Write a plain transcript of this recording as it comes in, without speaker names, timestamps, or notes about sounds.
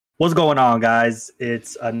What's going on, guys?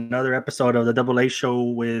 It's another episode of the Double A Show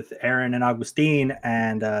with Aaron and Augustine,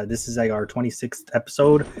 and this is like our 26th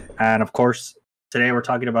episode. And of course, today we're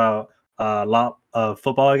talking about a lot of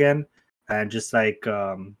football again, and just like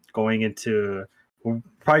going into, we're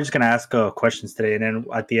probably just gonna ask questions today, and then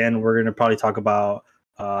at the end we're gonna probably talk about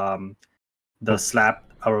the slap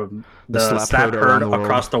or the slap heard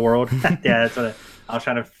across the world. Yeah, that's what I was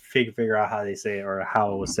trying to figure out how they say it or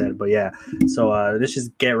how it was said. But yeah, so let's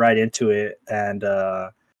just get right into it and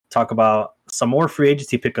talk about some more free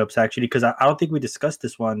agency pickups, actually, because I don't think we discussed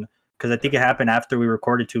this one because I think it happened after we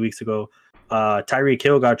recorded 2 weeks ago. Tyreek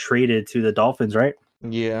Hill got traded to the Dolphins, right?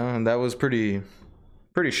 Yeah, and that was pretty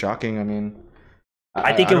shocking. I mean,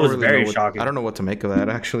 I think it was really very shocking. I don't know what to make of that,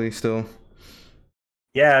 actually, still.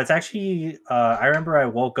 Yeah, it's actually, I remember I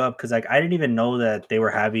woke up because like I didn't even know that they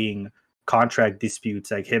were having contract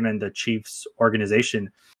disputes, like him and the Chiefs organization.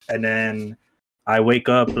 And then I wake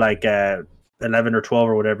up like at 11 or 12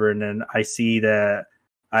 or whatever, and then I see that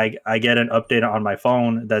I get an update on my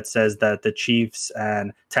phone that says that the Chiefs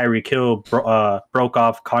and Tyreek Hill broke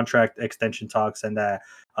off contract extension talks, and that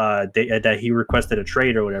that he requested a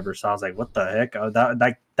trade or whatever. So I was like, what the heck?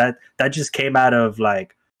 That just came out of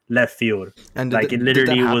like left field, and like it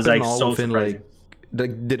literally was like so surprising.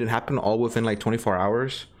 Did it happen all within like 24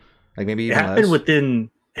 hours? Like maybe even it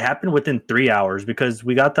happened within 3 hours, because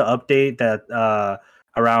we got the update that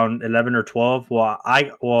around 11 or 12.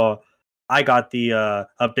 I got the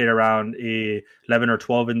update around 11 or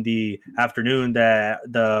 12 in the afternoon that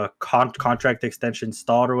the contract extension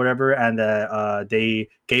stalled or whatever, and that they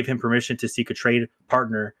gave him permission to seek a trade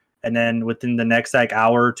partner. And then within the next like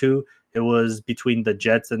hour or two, it was between the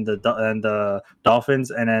Jets and the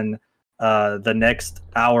Dolphins, and then the next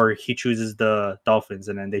hour he chooses the Dolphins,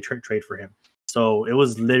 and then they trade for him. So it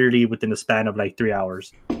was literally within the span of like 3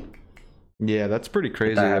 hours. Yeah, that's pretty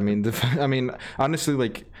crazy. I mean, honestly,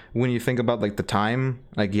 like when you think about like the time,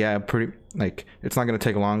 like it's not gonna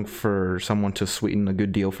take long for someone to sweeten a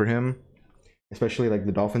good deal for him, especially like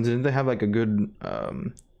the Dolphins. Didn't they have like a good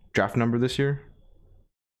draft number this year?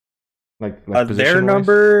 Like their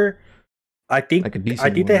number. I think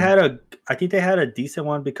one. they had a decent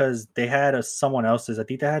one because they had someone else's. I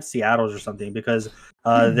think they had Seattle's or something, because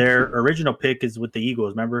their original pick is with the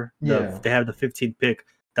Eagles. Remember? They have the 15th pick.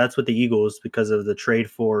 That's with the Eagles because of the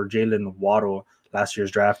trade for Jalen Waddle last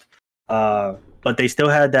year's draft. But they still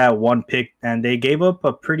had that one pick, and they gave up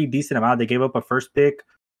a pretty decent amount. They gave up a first pick,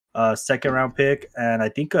 second round pick, and I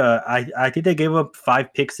think they gave up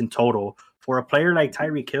 5 picks in total for a player like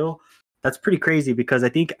Tyreek Hill. That's pretty crazy, because I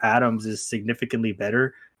think Adams is significantly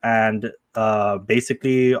better, and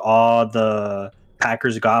basically all the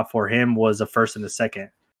Packers got for him was a first and a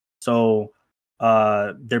second. So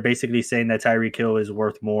they're basically saying that Tyreek Hill is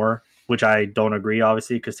worth more, which I don't agree,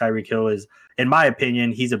 obviously, because Tyreek Hill is, in my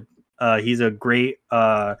opinion, he's a great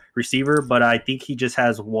receiver, but I think he just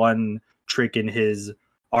has one trick in his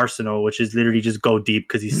arsenal, which is literally just go deep,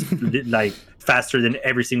 because he's like faster than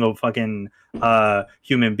every single fucking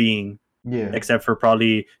human being. Yeah, except for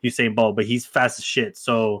probably Usain Bolt, but he's fast as shit.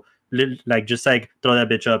 So like just like throw that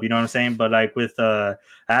bitch up, you know what I'm saying? But like with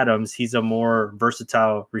Adams, he's a more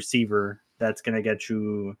versatile receiver that's gonna get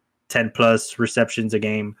you 10 plus receptions a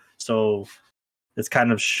game. So it's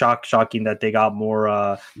kind of shocking that they got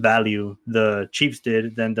more value, the Chiefs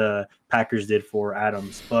did, than the Packers did for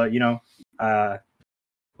Adams. But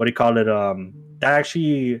what do you call it? That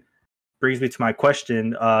actually brings me to my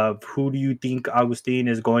question of who do you think, Augustine,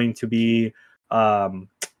 is going to be I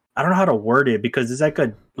don't know how to word it, because there's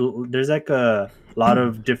like a lot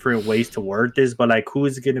of different ways to word this, but like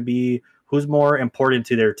who's more important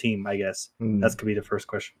to their team, I guess. That's gonna be the first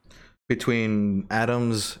question. Between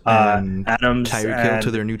Adams and Tyreek Hill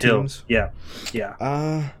to their new teams? Yeah.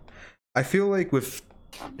 I feel like with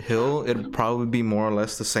Hill, it'd probably be more or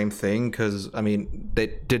less the same thing, because I mean I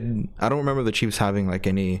don't remember the Chiefs having like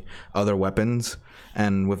any other weapons,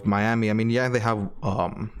 and with Miami, I mean, yeah, they have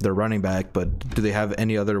their running back, but do they have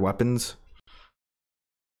any other weapons?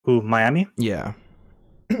 Who, Miami? Yeah.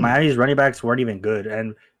 Miami's running backs weren't even good,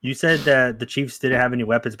 and you said that the Chiefs didn't have any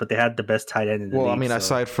weapons, but they had the best tight end in the league. Well, I mean,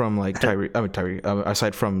 aside from like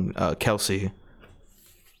aside from Kelsey.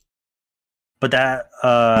 But that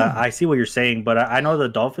I see what you're saying, but I know the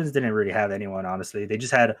Dolphins didn't really have anyone, honestly. They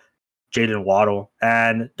just had Jalen Waddle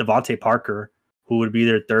and Devontae Parker, who would be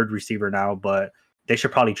their third receiver now, but they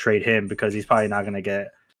should probably trade him, because he's probably not going to get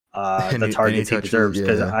the targets he deserves.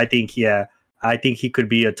 Because I think he could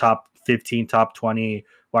be a top 15, top 20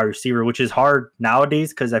 wide receiver, which is hard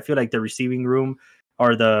nowadays, because I feel like the receiving room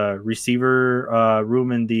or the receiver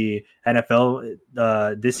room in the NFL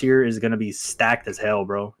this year is going to be stacked as hell,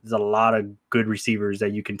 bro. There's a lot of good receivers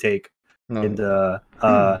that you can take in the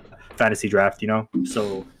fantasy draft, you know?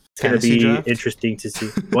 So it's going to be interesting to see.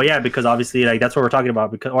 Well, yeah, because obviously, like, that's what we're talking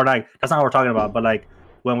about. Because, or like, that's not what we're talking about, but like,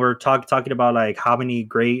 when we're talking about like how many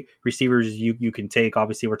great receivers you can take,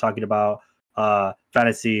 obviously we're talking about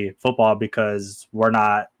fantasy football because we're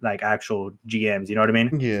not like actual GMs, you know what I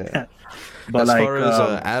mean? Yeah. But as like, far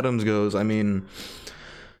as Adams goes, I mean,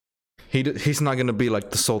 he's not going to be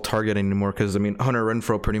like the sole target anymore, because I mean, Hunter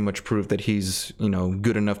Renfrow pretty much proved that he's, you know,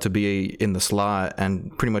 good enough to be in the slot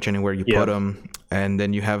and pretty much anywhere you put him. And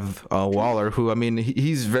then you have Waller, who, I mean,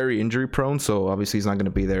 he's very injury prone, so obviously he's not going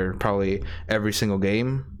to be there probably every single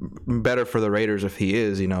game. Better for the Raiders if he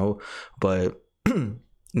is, you know. But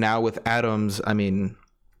now with Adams, I mean,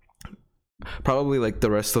 probably like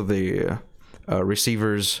the rest of the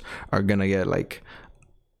receivers are going to get like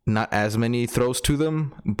not as many throws to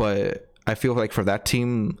them, but I feel like for that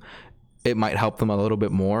team, it might help them a little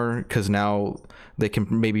bit more, because now they can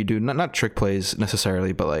maybe do not trick plays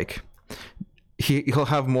necessarily, but like he'll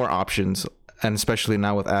have more options, and especially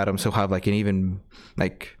now with Adams, he'll have like an even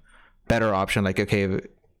like better option. Like, okay,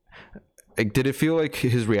 like, did it feel like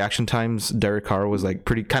his reaction times, Derek Carr, was like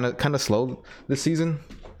pretty kind of slow this season?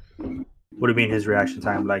 What do you mean his reaction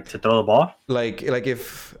time? Like to throw the ball? Like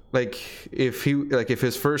if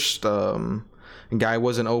his first guy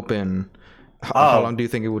wasn't open, how long do you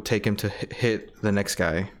think it would take him to hit the next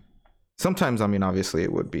guy? Sometimes, I mean, obviously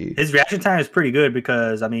it would be. His reaction time is pretty good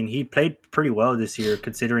because, I mean, he played pretty well this year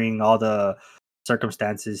considering all the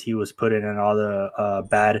circumstances he was put in and all the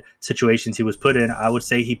bad situations he was put in. I would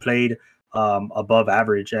say he played above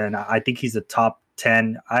average, and I think he's a top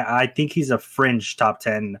 10. I think he's a fringe top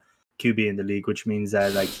 10 QB in the league, which means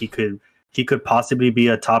that like he could possibly be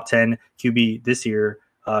a top 10 QB this year,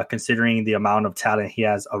 considering the amount of talent he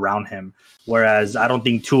has around him. Whereas I don't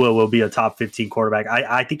think Tua will be a top 15 quarterback.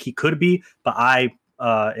 I think he could be, but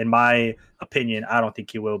in my opinion, I don't think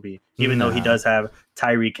he will be. Even though he does have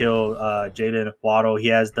Tyreek Hill, Jalen Waddle, he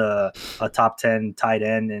has a top 10 tight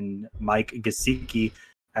end and Mike Gesicki.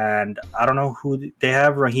 And I don't know who they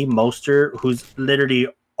have, Raheem Mostert, who's literally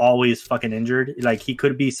always fucking injured. Like, he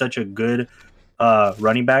could be such a good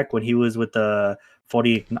running back when he was with the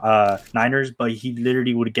 49ers, but he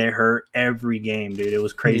literally would get hurt every game, dude. It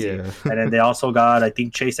was crazy. Yeah. And then they also got, I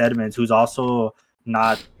think, Chase Edmonds, who's also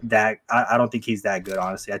not that. I don't think he's that good,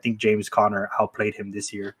 honestly. I think James Conner outplayed him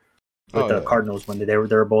this year with the Cardinals when they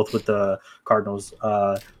were both with the Cardinals.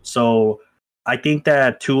 So I think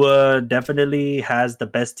that Tua definitely has the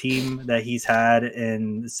best team that he's had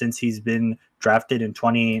since he's been drafted in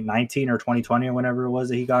 2019 or 2020 or whenever it was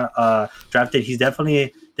that he got drafted.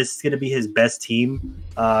 This is going to be his best team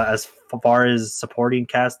as far as supporting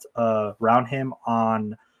cast around him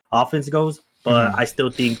on offense goes. But I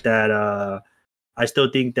still think that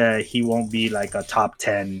he won't be like a top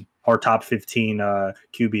 10 or top 15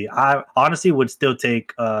 QB. I honestly would still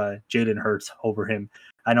take Jalen Hurts over him.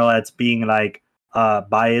 I know that's being like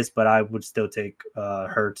biased, but I would still take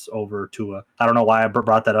Hurts over Tua. I don't know why I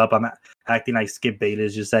brought that up. I'm acting like Skip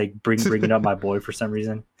Bayless, just like bringing up my boy for some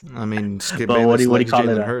reason. I mean, Skip Bayless likes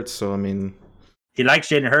Jalen Hurts, so I mean, he likes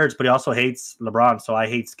Jalen Hurts, but he also hates LeBron, so I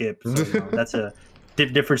hate Skip. So, you know, that's a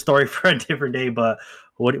different story for a different day. But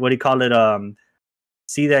what do you call it?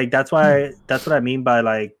 See, like that's what I mean by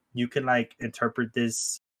like you can like interpret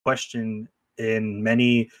this question in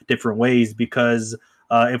many different ways, because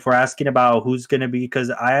if we're asking about who's going to be, because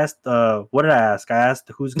I asked, what did I ask? I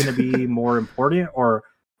asked who's going to be more important or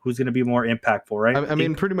who's going to be more impactful, right? I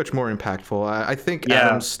mean, pretty much more impactful. I think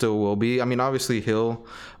Adams still will be. I mean, obviously Hill,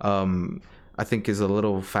 I think is a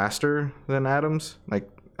little faster than Adams. Like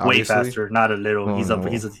obviously. Way faster, not a little. Oh, he's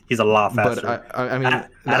a lot faster. But I mean,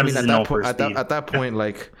 at that point,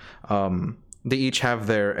 like they each have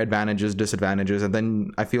their advantages, disadvantages, and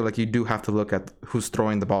then I feel like you do have to look at who's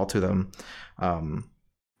throwing the ball to them.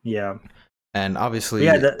 Yeah, and obviously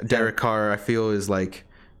Derek Carr, I feel, is like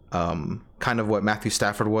kind of what Matthew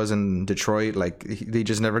Stafford was in Detroit. Like they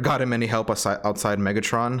just never got him any help outside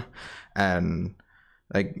Megatron, and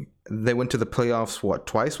like they went to the playoffs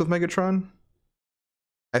twice with Megatron.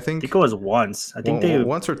 I think it was once. I think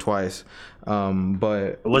once or twice, but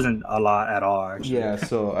it wasn't a lot at all. Actually. Yeah.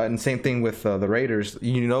 So and same thing with the Raiders.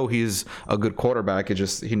 You know, he's a good quarterback. It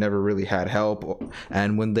just he never really had help,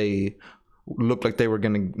 and when they looked like they were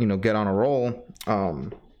gonna get on a roll,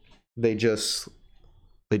 they just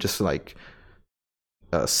like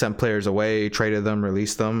sent players away, traded them,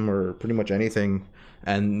 released them, or pretty much anything,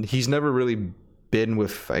 and he's never really been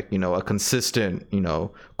with like, you know, a consistent, you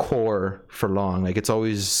know, core for long. Like it's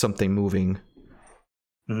always something moving.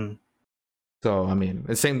 Mm-hmm. So I mean,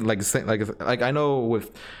 it's same like I know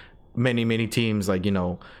with many teams, like, you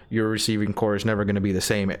know, your receiving core is never going to be the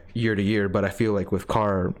same year to year, but I feel like with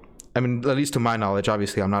Carr, I mean, at least to my knowledge,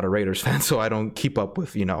 obviously I'm not a Raiders fan, so I don't keep up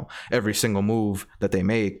with, you know, every single move that they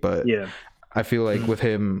make, but yeah, I feel like with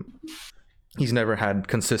him, he's never had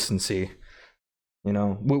consistency, you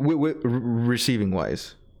know, with receiving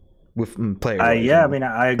wise, with player wise. Yeah, I mean,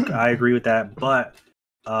 I agree with that, but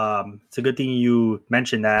it's a good thing you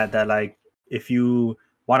mentioned that like if you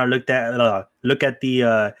want to look at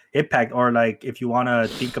the impact, or like if you want to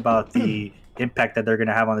think about the impact that they're going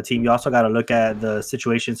to have on the team, you also got to look at the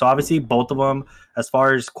situation. So obviously both of them, as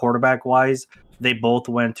far as quarterback wise, they both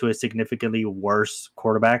went to a significantly worse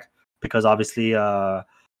quarterback, because obviously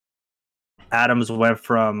Adams went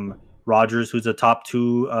from Rodgers, who's a top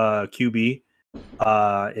 2 QB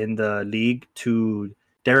in the league, to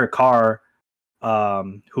Derek Carr,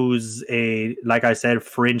 who's a, like I said,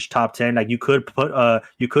 fringe top 10. Like you could put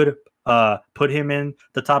him in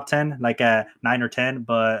the top 10, like at 9 or 10,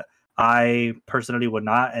 but I personally would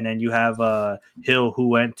not. And then you have Hill, who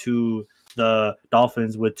went to the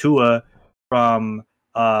Dolphins with Tua, from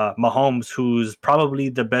Mahomes, who's probably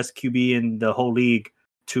the best QB in the whole league,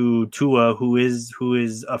 to Tua, who is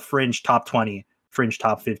a fringe top 20, fringe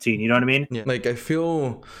top 15. You know what I mean? Yeah. Like I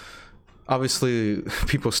feel, obviously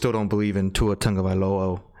people still don't believe in Tua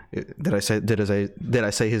Tagovailoa. Did I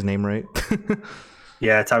say his name right?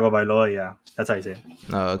 Yeah, Tagovailoa. Yeah, that's how you say it.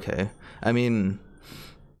 Oh, okay. I mean,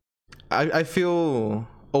 I feel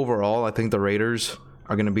overall, I think the Raiders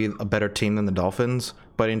are going to be a better team than the Dolphins.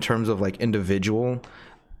 But in terms of like individual,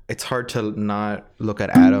 it's hard to not look at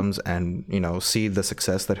Adams and, you know, see the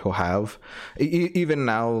success that he'll have. Even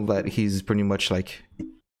now that he's pretty much like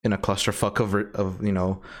in a clusterfuck of you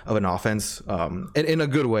know, of an offense, in a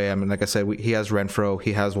good way. I mean, like I said, he has Renfro,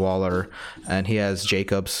 he has Waller, and he has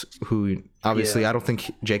Jacobs, who obviously I don't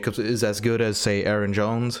think Jacobs is as good as, say, Aaron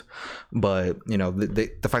Jones, but you know, the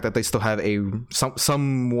fact that they still have a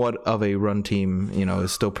somewhat of a run team, you know,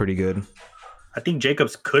 is still pretty good. I think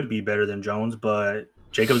Jacobs could be better than Jones, but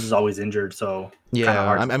Jacobs is always injured, so yeah,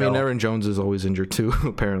 I mean, Aaron Jones is always injured too,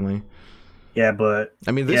 apparently. Yeah, but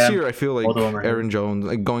I mean, this year I feel like Aaron Jones,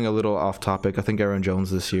 like going a little off topic, I think Aaron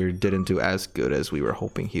Jones this year didn't do as good as we were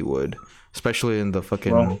hoping he would, especially in the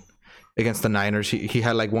fucking against the Niners. He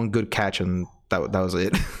had like one good catch and that was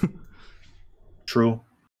it. True.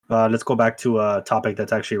 Let's go back to a topic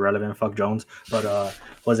that's actually relevant. Fuck Jones. But what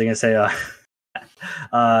was I gonna say?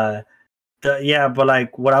 But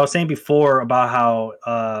like what I was saying before about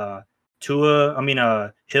how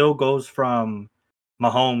Hill goes from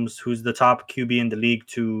Mahomes, who's the top QB in the league,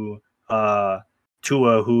 to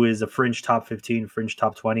Tua, who is a fringe top 15, fringe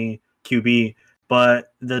top 20 QB.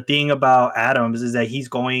 But the thing about Adams is that he's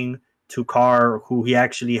going to Carr, who he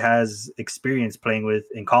actually has experience playing with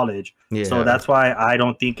in college. Yeah. So that's why I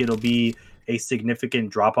don't think it'll be a significant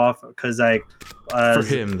drop off, because like as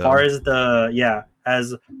far as the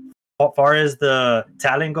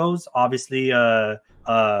talent goes, obviously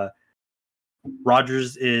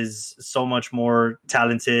Rodgers is so much more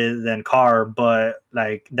talented than Carr, but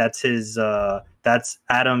like that's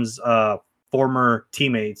Adams' former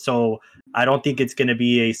teammate. So I don't think it's going to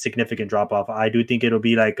be a significant drop off. I do think it'll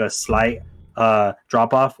be like a slight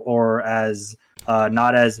drop off, or as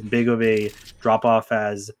not as big of a drop off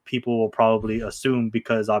as people will probably assume,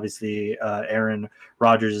 because obviously Aaron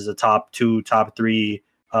Rodgers is a top 2, top 3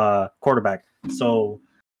 quarterback. So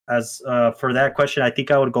as for that question, I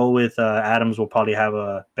think I would go with Adams will probably have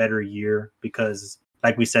a better year, because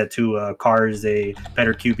like we said too, Carr is a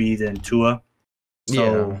better QB than Tua.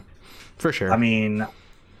 So yeah, for sure. I mean,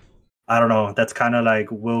 I don't know. That's kind of like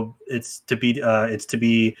it's to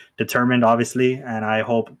be determined, obviously, and I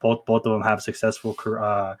hope both of them have successful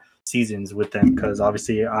seasons with them, because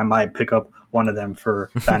obviously I might pick up one of them for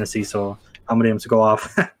fantasy. So I'm gonna to go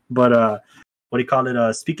off. But what do you call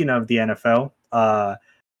it? Speaking of the NFL,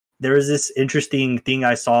 there is this interesting thing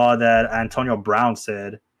I saw that Antonio Brown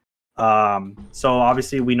said. So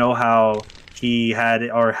obviously we know how he had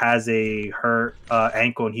or has a hurt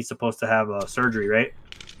ankle, and he's supposed to have a surgery, right?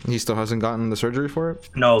 He still hasn't gotten the surgery for it?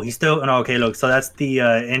 No, okay, look, so that's the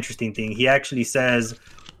interesting thing. He actually says,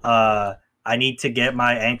 I need to get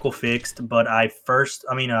my ankle fixed, but I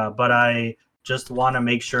just want to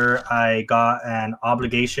make sure I got an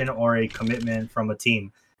obligation or a commitment from a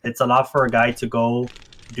team. It's a lot for a guy to go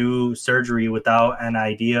do surgery without an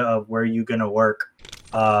idea of where you're going to work.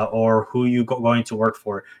 or who you going to work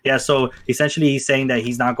for. Yeah, so essentially he's saying that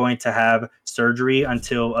he's not going to have surgery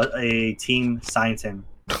until a team signs him,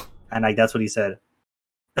 and like that's what he said.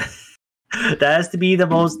 That has to be the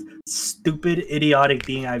most stupid, idiotic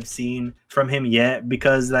thing I've seen from him yet,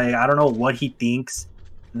 because like I don't know what he thinks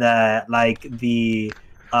that like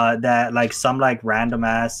that like some like random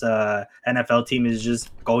ass NFL team is just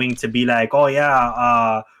going to be like, oh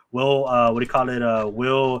yeah, we'll what do you call it?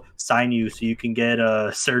 We'll sign you so you can get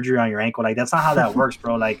surgery on your ankle. Like that's not how that works,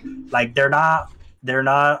 bro. Like they're not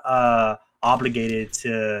obligated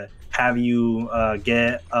to have you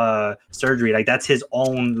get surgery. Like that's his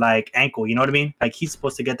own like ankle, you know what I mean? Like he's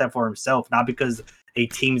supposed to get that for himself, not because a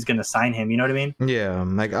team's gonna sign him, you know what I mean? Yeah,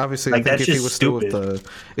 like obviously like, I think if he was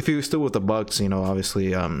still with the Bucks, you know,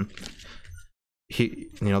 obviously he,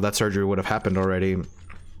 you know, that surgery would have happened already.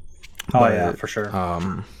 But, yeah, for sure.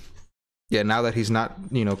 Yeah, now that he's not,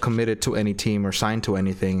 you know, committed to any team or signed to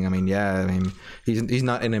anything, I mean, yeah, I mean, he's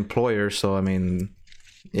not an employer, so I mean,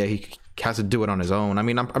 yeah, he has to do it on his own. I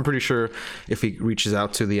mean, I'm pretty sure if he reaches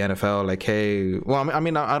out to the NFL, like, hey, well, I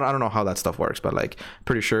mean, I don't know how that stuff works, but like,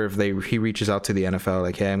 pretty sure if he reaches out to the NFL,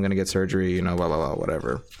 like, hey, I'm gonna get surgery, you know, blah blah blah,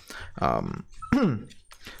 whatever.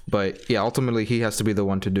 But yeah, ultimately he has to be the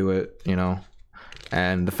one to do it, you know.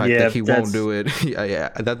 And the fact that he won't do it,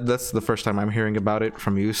 that's the first time I'm hearing about it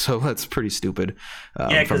from you, so that's pretty stupid.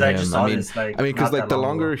 Yeah, because I just saw this. Like, I mean, because like the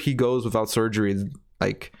longer he goes without surgery,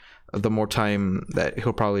 like the more time that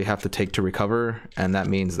he'll probably have to take to recover, and that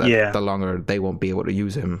means that the longer they won't be able to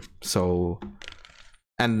use him. So,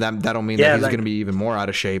 and that'll mean that he's going to be even more out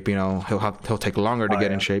of shape. You know, he'll take longer to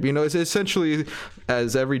get in shape. You know, it's essentially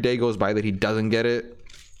as every day goes by that he doesn't get it,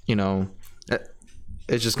 you know,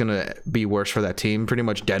 it's just gonna be worse for that team. Pretty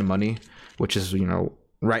much dead money, which is, you know,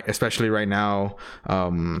 right, especially right now,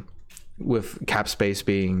 with cap space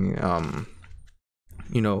being,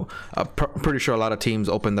 you know, pretty sure a lot of teams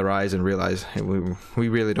open their eyes and realize, hey, we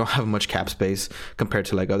really don't have much cap space compared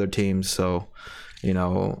to like other teams. So, you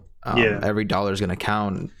know, every dollar is gonna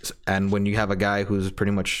count. And when you have a guy who's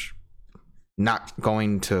pretty much not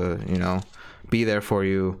going to, you know, be there for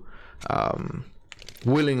you,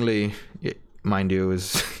 willingly, mind you,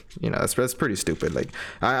 is, you know, that's pretty stupid. Like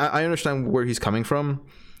I understand where he's coming from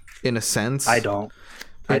in a sense. I don't.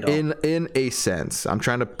 In a sense, I'm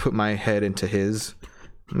trying to put my head into his.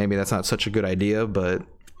 Maybe that's not such a good idea, but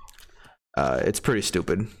it's pretty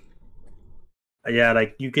stupid. Yeah,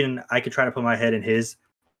 like I could try to put my head in his,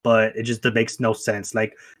 but it makes no sense.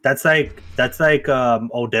 Like that's like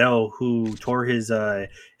Odell, who tore his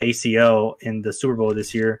ACL in the Super Bowl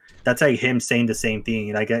this year. That's like him saying the same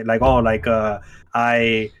thing. Like I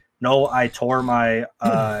know I tore my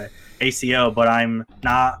ACL, but I'm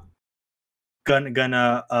not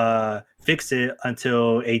gonna fix it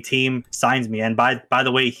until a team signs me. And by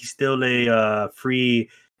the way, he's still a free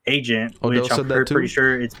agent, which I'm pretty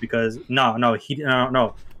sure it's because no.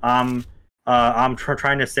 I'm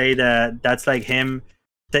trying to say that that's like him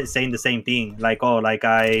saying the same thing. Like, oh, like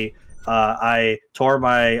I tore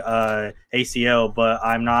my ACL, but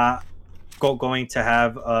I'm not going to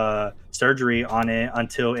have surgery on it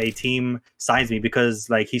until a team signs me,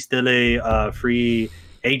 because like he's still a free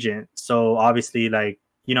agent. So obviously, like,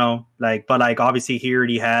 you know, like, but like obviously he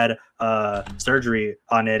already had surgery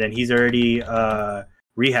on it, and he's already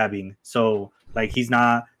rehabbing. So like he's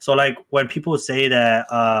not. So like when people say that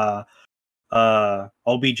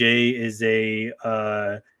OBJ is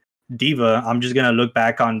a diva, I'm just gonna look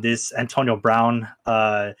back on this Antonio Brown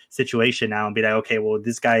situation now and be like, okay, well,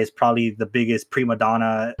 this guy is probably the biggest prima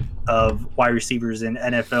donna of wide receivers in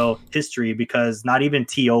NFL history, because not even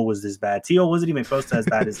T.O. was this bad. T.O. wasn't even close to as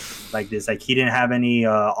bad as like this. Like he didn't have any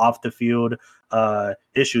off the field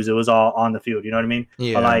issues. It was all on the field. You know what I mean?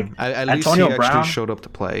 Yeah. But like at least Antonio he Brown showed up to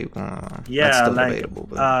play. Yeah, still like debatable,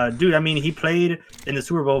 but... dude. I mean, he played in the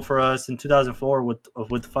Super Bowl for us in 2004 with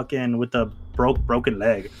the broken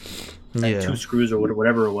leg, and 2 screws or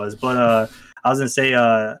whatever it was. But I was gonna say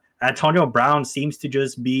Antonio Brown seems to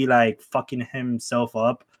just be like fucking himself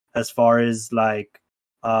up as far as like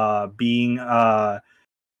being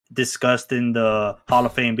discussed in the Hall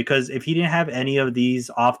of Fame, because if he didn't have any of these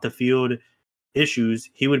off the field issues,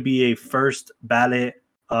 he would be a first ballot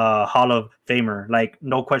Hall of Famer. Like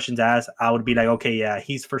no questions asked. I would be like, okay, yeah,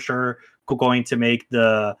 he's for sure going to make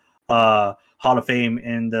the Hall of Fame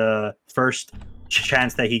in the first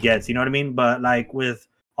chance that he gets. You know what I mean? But like with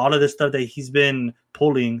all of this stuff that he's been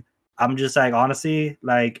pulling, I'm just like, honestly,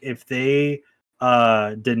 like if they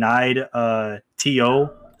denied T.O.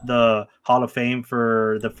 the Hall of Fame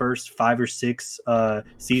for the first 5 or 6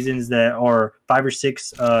 seasons or 5 or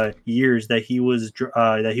 6 years that he was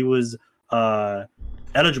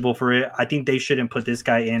eligible for it, I think they shouldn't put this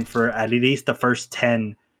guy in for at least the first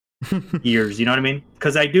 10 years. You know what I mean?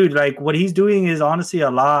 Because like, dude, like what he's doing is honestly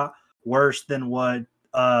a lot worse than what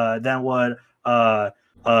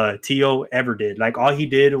T.O. ever did. Like all he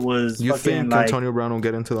did was you fucking think like Antonio Brown will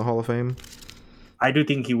get into the Hall of Fame? I do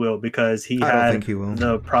think he will because I don't think he will.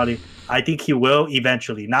 I think he will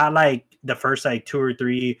eventually. Not like the first like two or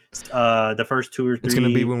three. It's gonna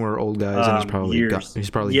be when we're old guys and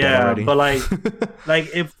he's probably dead already. But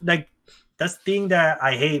if that's the thing that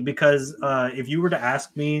I hate because if you were to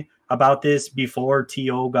ask me about this before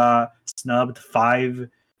T.O. got snubbed 5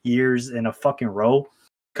 years in a fucking row,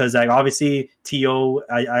 because like obviously T.O.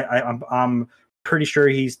 I'm pretty sure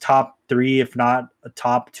he's top 3 if not a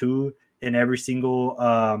top 2 in every single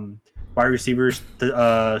wide receiver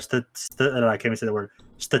I can't even say the word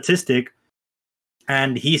statistic,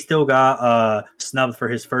 and he still got snubbed for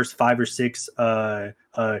his first 5 or 6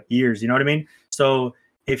 years. You know what I mean? So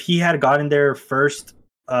if he had gotten there first,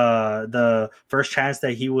 the first chance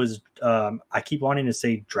that he was, I keep wanting to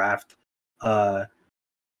say draft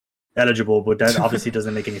eligible, but that obviously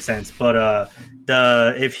doesn't make any sense. But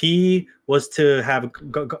if he was to have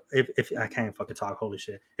if I can't fucking talk, holy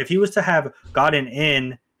shit, if he was to have gotten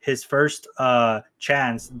in his first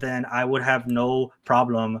chance, then I would have no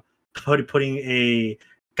problem putting a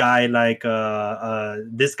guy like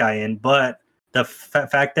this guy in. But the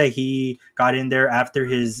fact that he got in there after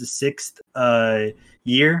his 6th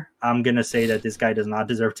year, I'm gonna say that this guy does not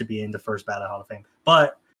deserve to be in the first ballot Hall of Fame.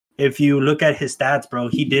 But if you look at his stats, bro,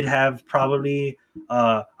 he did have probably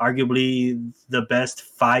arguably the best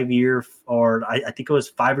 5-year, or I think it was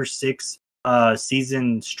 5 or 6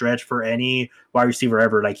 season stretch for any wide receiver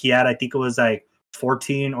ever. Like he had, I think it was like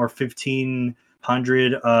 14 or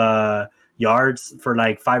 1500 yards for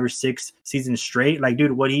like 5 or 6 seasons straight. Like,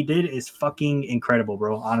 dude, what he did is fucking incredible,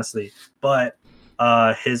 bro, honestly. But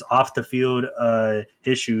his off the field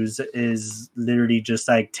issues is literally just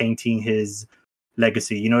like tainting his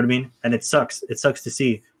legacy. You know what I mean? And it sucks. It sucks to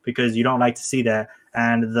see because you don't like to see that.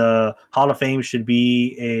 And the Hall of Fame should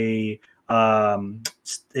be a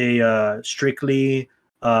strictly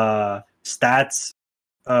stats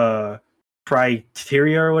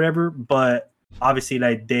criteria or whatever. But obviously,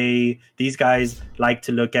 like these guys like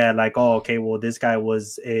to look at like, oh, okay, well, this guy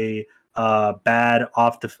was a bad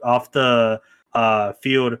off the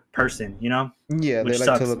field person, you know? Yeah, which they like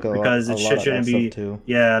sucks to look because it shouldn't be too.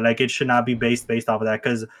 Yeah, like it should not be based off of that.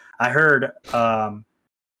 Because I heard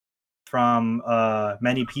from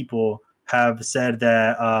many people have said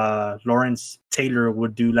that Lawrence Taylor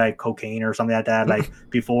would do like cocaine or something like that, like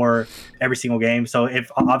before every single game. So if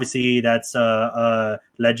obviously that's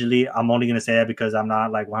allegedly, I'm only gonna say that because I'm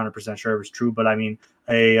not like 100% sure if it's true. But I mean,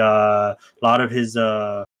 a lot of his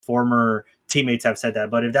former teammates have said that.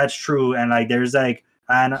 But if that's true, and like there's like,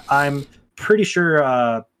 and I'm pretty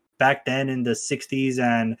sure back then in the 60s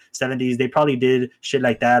and 70s they probably did shit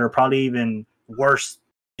like that, or probably even worse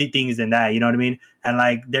things than that, you know what I mean? And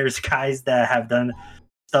like there's guys that have done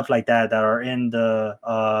stuff like that are in the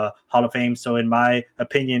Hall of Fame. So in my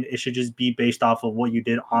opinion, it should just be based off of what you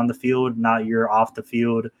did on the field, not your off the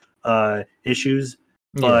field issues.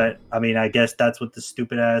 But I mean, I guess that's what the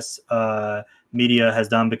stupid ass media has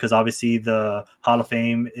done, because obviously the Hall of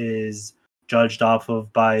Fame is judged off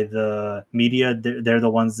of by the media. They're the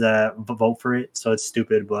ones that vote for it, so it's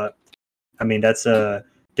stupid. But I mean, that's a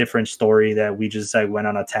different story that we just like went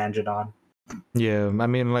on a tangent on. Yeah, I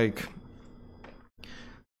mean, like,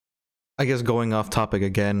 I guess going off topic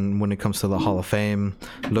again when it comes to the Hall of Fame,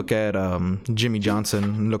 look at Jimmy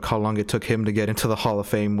Johnson. Look how long it took him to get into the Hall of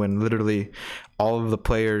Fame, when literally all of the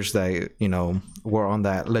players that, you know, were on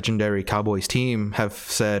that legendary Cowboys team have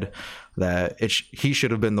said that he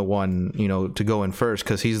should have been the one, you know, to go in first,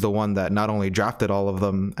 because he's the one that not only drafted all of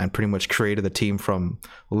them and pretty much created the team from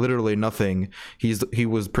literally nothing. He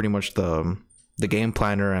was pretty much the game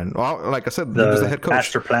planner, and well, like I said, he was the head coach.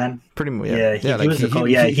 Master plan. Pretty much,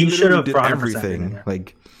 he should have did everything.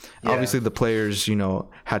 Like, obviously the players, you know,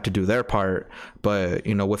 had to do their part, but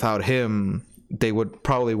you know, without him, they would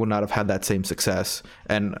not have had that same success.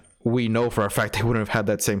 And we know for a fact they wouldn't have had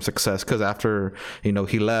that same success, because after, you know,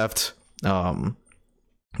 he left,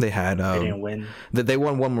 they had they didn't win. They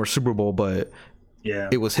won one more Super Bowl, but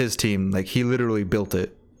it was his team. Like, he literally built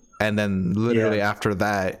it. And then literally after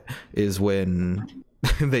that is when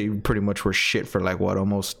they pretty much were shit for like what,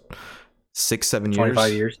 almost 6-7 years.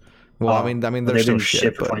 25 years. Well, I mean they're still been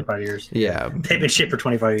shit for 25 years. Yeah. They've been shit for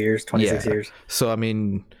 25 years, 26 years. So I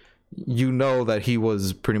mean, you know that he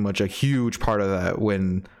was pretty much a huge part of that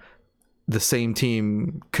when the same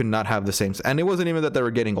team could not have the same, and it wasn't even that they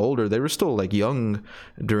were getting older. They were still like young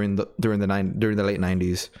during the late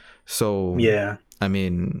 90s. So yeah, I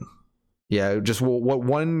mean, yeah, just what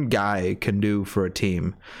one guy can do for a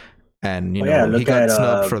team. And he got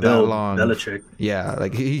snubbed for that long. Belichick. Yeah,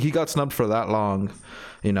 like he got snubbed for that long,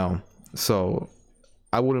 so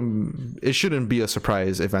it shouldn't be a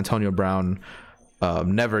surprise if Antonio Brown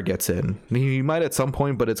never gets in. He might at some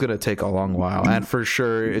point, but it's gonna take a long while, and for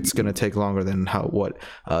sure it's gonna take longer than what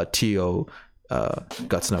T.O.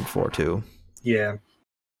 got snubbed for too. Yeah,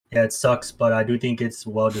 it sucks, but I do think it's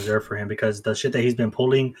well deserved for him because the shit that he's been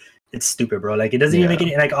pulling, it's stupid, bro. Like it doesn't even make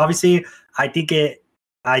any. Like obviously, I think it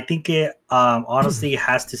honestly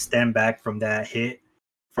has to stem back from that hit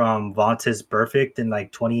from Vontaze Burfict in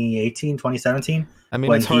like 2018, 2017. I mean,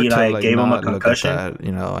 when it's hard he to gave him a concussion, look at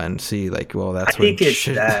that, and see like, well, that's I think when it's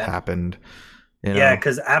shit that happened. Yeah,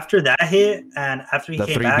 because after that hit and after he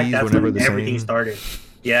came back, that's when everything started.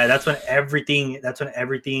 Yeah, that's when everything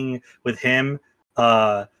with him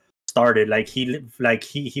started. Like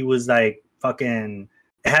he was like fucking.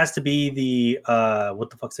 It has to be the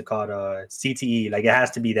what the fuck's it called? CTE. Like it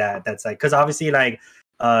has to be that. That's like because obviously like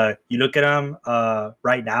you look at him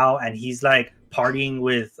right now and he's like partying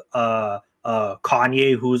with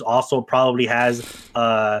Kanye, who's also probably has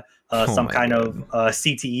some kind of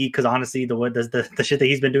CTE, because honestly the shit that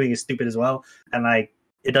he's been doing is stupid as well. And like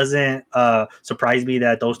it doesn't surprise me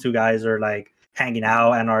that those two guys are like hanging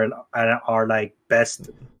out and are like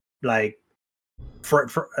best like for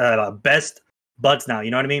best buds now, you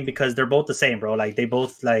know what I mean? Because they're both the same, bro. Like they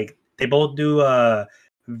both do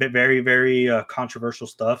very very controversial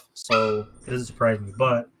stuff, so it doesn't surprise me.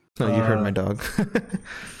 But no, you heard my dog.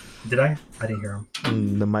 Did I didn't hear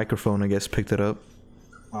him. The microphone I guess picked it up.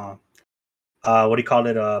 What do you call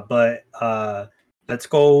it? But let's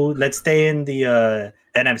stay in the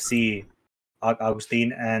NFC,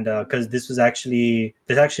 Augustine, and because this actually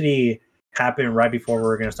happened right before we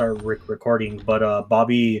were gonna start recording. But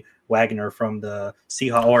Bobby Wagner from the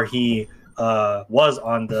Seahawks, or he was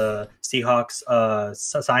on the Seahawks,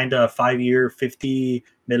 signed a 5-year, $50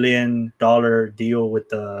 million deal with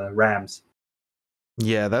the Rams.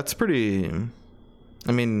 Yeah, that's pretty.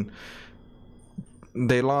 I mean,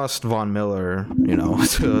 they lost Von Miller,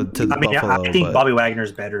 to the Buffalo. I think Bobby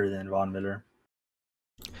Wagner's better than Von Miller.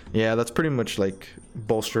 Yeah, that's pretty much like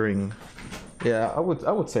bolstering. Yeah, I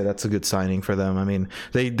would say that's a good signing for them. I mean,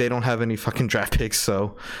 they don't have any fucking draft picks,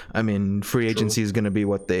 so I mean, free agency is going to be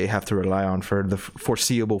what they have to rely on for the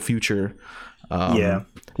foreseeable future.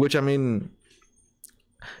 Which, I mean,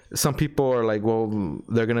 some people are like, well,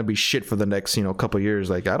 they're going to be shit for the next, couple of years.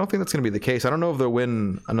 Like, I don't think that's going to be the case. I don't know if they'll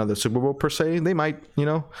win another Super Bowl per se. They might,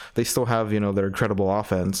 they still have, their incredible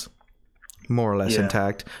offense more or less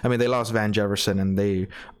intact. I mean, they lost Van Jefferson and they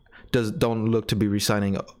don't look to be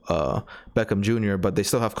re-signing Beckham Jr., but they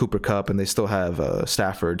still have Cooper Kupp and they still have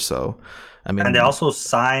Stafford. So, I mean, and they also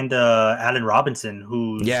signed Allen Robinson,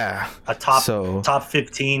 who's a top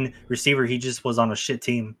 15 receiver. He just was on a shit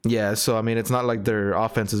team. Yeah, so I mean, it's not like their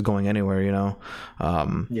offense is going anywhere,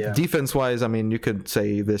 Defense wise, I mean, you could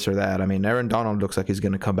say this or that. I mean, Aaron Donald looks like he's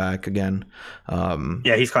going to come back again.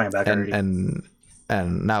 He's coming back already.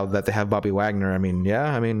 And now that they have Bobby Wagner, I mean,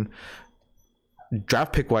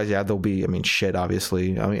 draft pick wise, they'll be, shit,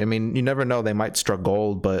 obviously. I mean, you never know, they might struck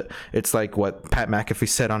gold, but it's like what Pat McAfee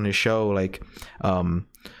said on his show, like,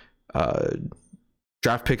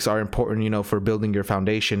 draft picks are important, for building your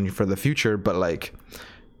foundation for the future, but like,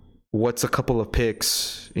 what's a couple of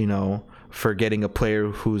picks, for getting a player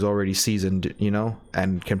who's already seasoned,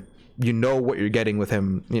 and can what you're getting with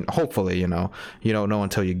him, hopefully, you don't know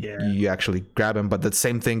until you actually grab him. But the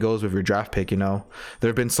same thing goes with your draft pick. There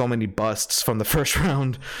have been so many busts from the first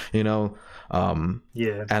round, and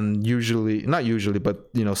not usually, but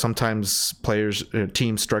sometimes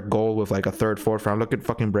teams struck gold with like a third, fourth round. Look at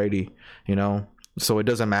fucking Brady, so it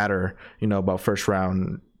doesn't matter, about first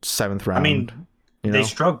round, seventh round. I mean, they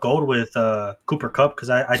struck gold with Cooper Kupp,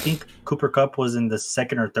 because I think Cooper Kupp was in the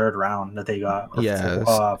second or third round that they got.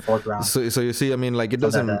 Fourth round. So you see, I mean, like, it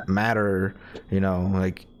doesn't matter,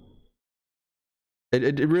 like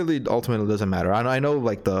it really ultimately doesn't matter. I know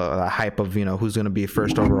like the hype of who's going to be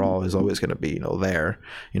first overall is always going to be there.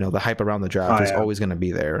 The hype around the draft is always going to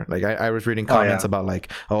be there. Like I was reading comments about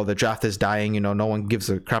like, oh, the draft is dying. No one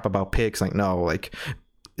gives a crap about picks. Like, no, like,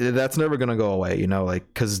 that's never going to go away, like,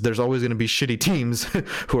 because there's always going to be shitty teams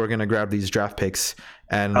who are going to grab these draft picks.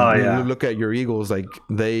 And you look at your Eagles, like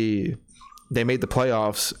they made the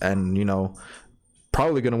playoffs, and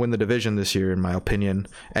probably going to win the division this year, in my opinion.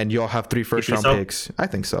 And you'll have 3 first-round picks. I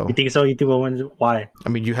think so. You think so? You think we'll win? Why? I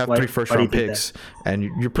mean, you have 3 first-round picks, and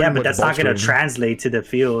you're pretty much. Yeah, but that's not going to translate to the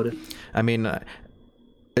field. I mean,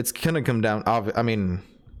 it's going to come down. I mean,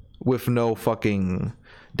 with no fucking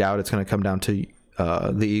doubt, it's going to come down to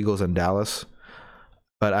the Eagles and Dallas.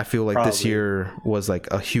 But I feel like this year was like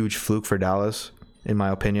a huge fluke for Dallas, in my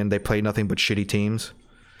opinion. They played nothing but shitty teams.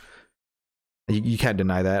 You can't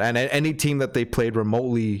deny that. And any team that they played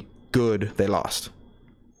remotely good, they lost.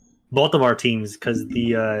 Both of our teams, because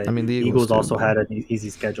the Eagles also had an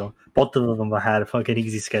easy schedule. Both of them had fucking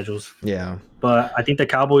easy schedules. Yeah. But I think the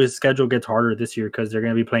Cowboys' schedule gets harder this year because they're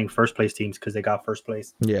going to be playing first place teams because they got first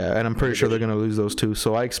place. Yeah, and I'm pretty sure they're going to lose those two.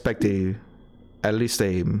 So I expect at least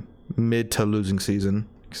a mid to losing season,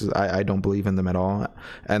 because I don't believe in them at all.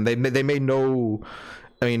 And they made no.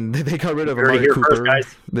 I mean, they got rid of Amari Cooper.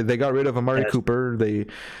 They got rid of Amari Cooper.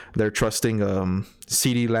 They're trusting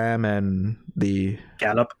CeeDee Lamb and the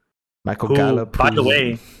Michael Gallup. By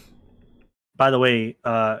the way,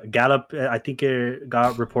 Gallup, I think it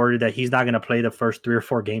got reported that he's not going to play the first 3 or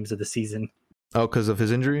 4 games of the season. Oh, because of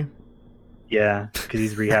his injury? Yeah, because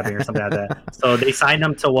he's rehabbing or something like that. So they signed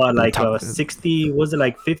him to what, like 60? Was it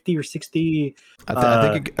like 50 or 60?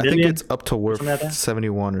 I think it's up to worth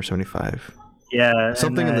 71 or 75. Yeah,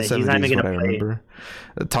 something in the 70s. What I remember.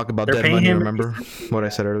 Talk about dead money. Remember what I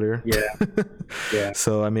said earlier? Yeah, yeah.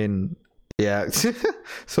 So I mean, yeah.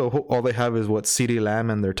 So all they have is what, CeeDee Lamb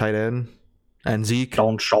and their tight end and Zeke.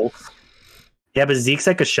 Dalton Schultz. Yeah, but Zeke's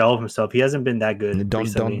like a shell of himself. He hasn't been that good. Don't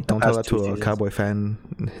tell that to a Cowboy fan.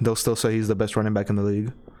 They'll still say he's the best running back in the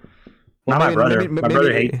league. Well, not my brother. My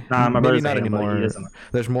brother hates. Nah, my brother's not anymore.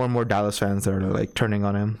 There's more and more Dallas fans that are like turning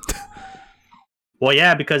on him. Well,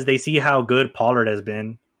 yeah, because they see how good Pollard has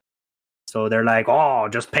been, so they're like, "Oh,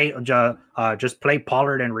 just play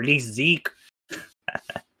Pollard and release Zeke."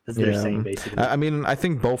 That's what they're saying, basically. I mean, I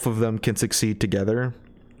think both of them can succeed together.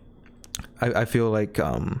 I feel like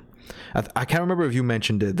I can't remember if you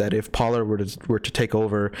mentioned it, that if Pollard were to take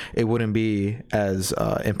over, it wouldn't be as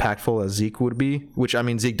impactful as Zeke would be. Which, I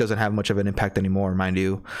mean, Zeke doesn't have much of an impact anymore, mind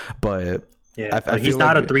you, but. Yeah, he's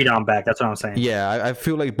not a 3-down back. That's what I'm saying. Yeah, I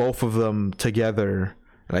feel like both of them together,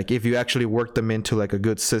 like if you actually work them into like a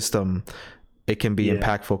good system, it can be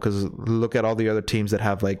impactful. Because look at all the other teams that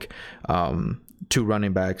have like 2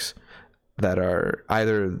 running backs that are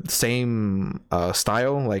either same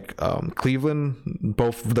style, like Cleveland.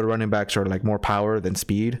 Both of the running backs are like more power than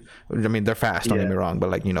speed. I mean, they're fast. Don't get me wrong, but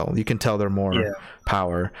like, you know, you can tell they're more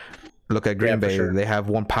power. Look at Green Bay. Sure. They have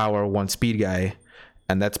 1 power, 1 speed guy.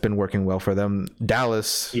 And that's been working well for them.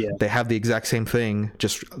 Dallas, they have the exact same thing,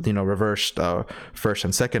 just, you know, reversed first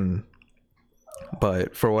and second.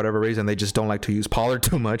 But for whatever reason, they just don't like to use Pollard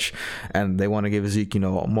too much, and they want to give Zeke, you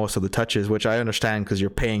know, most of the touches, which I understand because you're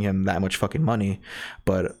paying him that much fucking money.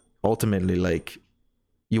 But ultimately, like,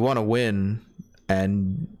 you want to win,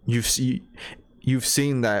 and you've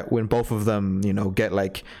seen that when both of them, you know, get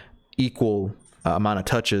like equal amount of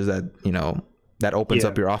touches, that, you know, that opens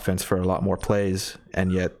up your offense for a lot more plays.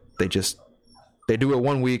 And yet they do it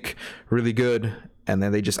 1 week really good, and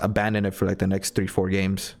then they just abandon it for like the next 3-4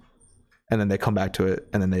 games, and then they come back to it,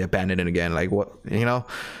 and then they abandon it again. Like, what, you know,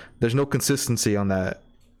 there's no consistency on that.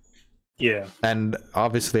 Yeah. And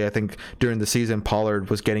obviously I think during the season Pollard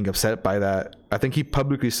was getting upset by that. I think he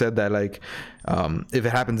publicly said that, like, if it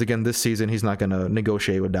happens again this season, he's not going to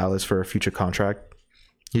negotiate with Dallas for a future contract.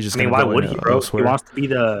 He's just why would he, bro? He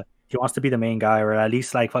wants to be the main guy, or at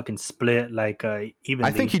least like fucking split like evenly.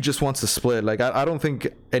 I think he just wants to split. Like, I don't think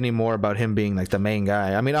anymore about him being like the main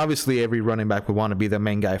guy. I mean, obviously every running back would want to be the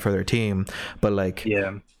main guy for their team, but like,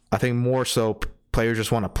 I think more so players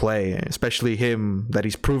just want to play, especially him, that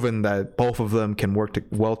he's proven that both of them can work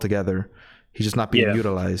well together. He's just not being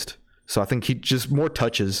utilized. So I think he just more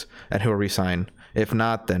touches and he'll resign. If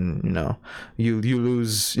not, then, you know, you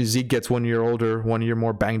lose. Zeke gets 1 year older, 1 year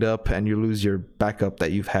more banged up, and you lose your backup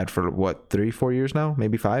that you've had for what, 3-4 years now,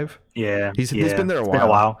 maybe 5. Yeah, he's been there a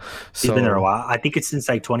while. He's been there a while. I think it's since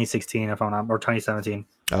like 2016, if I'm not, or 2017.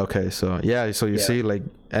 Okay, so you see, like,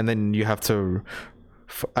 and then you have to.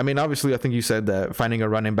 I mean, obviously, I think you said that finding a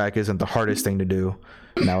running back isn't the hardest thing to do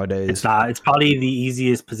nowadays. It's not. It's probably the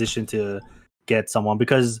easiest position to get someone,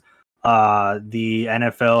 because the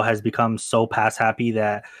NFL has become so pass happy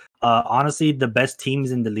that honestly the best teams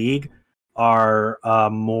in the league are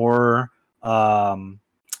more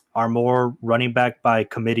running back by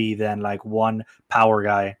committee than like one power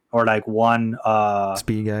guy or like one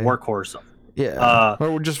speed guy, workhorse. Yeah.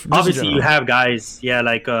 Or just obviously you have guys,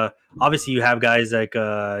 obviously you have guys like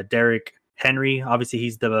Derrick Henry. Obviously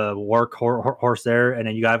he's the workhorse there, and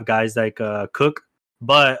then you have guys like Cook.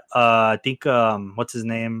 But I think what's his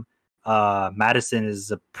name? Madison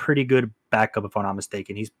is a pretty good backup if I'm not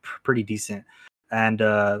mistaken. He's pretty decent. And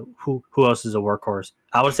who else is a workhorse?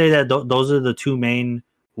 I would say that those are the two main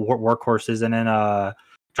workhorses, and then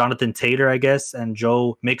Jonathan Taylor, I guess, and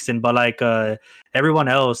Joe Mixon. But like everyone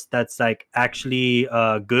else that's like actually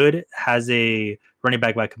good has a running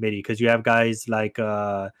back by committee, because you have guys like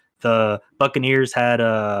the Buccaneers had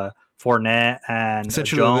Fournette and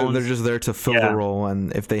essentially Jones. they're just there to fill the role,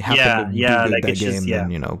 and if they happen to do good like that game,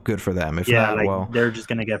 then good for them. If not, like well, they're just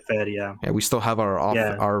gonna get fed. Yeah, we still have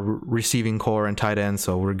our receiving core and tight end,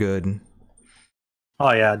 so we're good.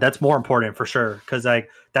 Oh yeah, that's more important for sure, because like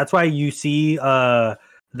that's why you see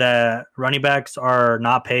that running backs are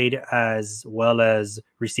not paid as well as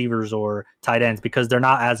receivers or tight ends, because they're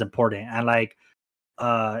not as important. And like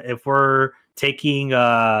if we're taking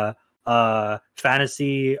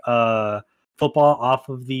fantasy football off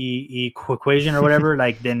of the equation or whatever,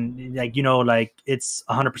 like then like like it's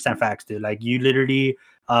 100% facts, dude. Like you literally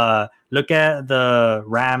look at the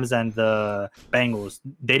Rams and the Bengals.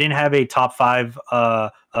 They didn't have a top 5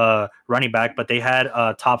 running back, but they had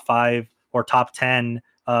top 5 or top 10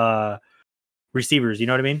 receivers. You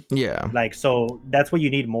know what I mean? Yeah. Like, so that's what you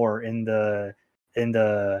need more in the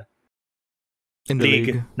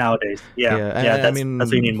league nowadays. That's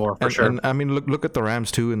what you need more for sure. And I mean, look at the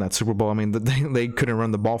Rams too in that Super Bowl. I mean, they couldn't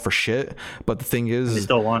run the ball for shit, but the thing is, they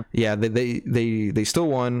still won. Yeah, they still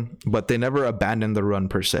won, but they never abandoned the run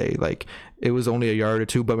per se. Like it was only a yard or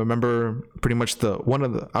two, but remember, pretty much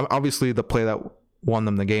obviously the play that won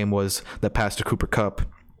them the game was the pass to Cooper Kupp.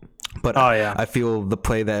 But I feel the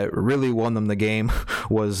play that really won them the game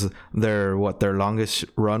was their longest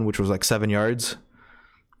run, which was like 7 yards.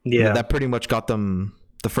 Yeah, that pretty much got them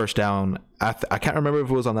the first down. I can't remember if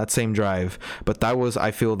it was on that same drive, but that was, I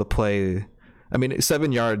feel, the play. I mean,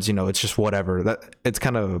 7 yards, it's just whatever. That it's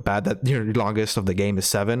kind of bad that your longest of the game is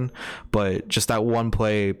 7, but just that one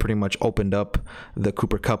play pretty much opened up the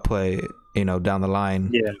Cooper Kupp play, down the line.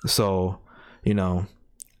 Yeah. So,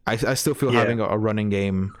 I still feel having a running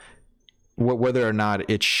game, whether or not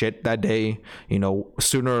it's shit that day,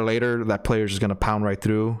 sooner or later that player's just gonna pound right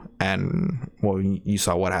through, and you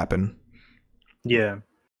saw what happened. Yeah.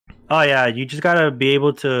 Oh yeah, you just gotta be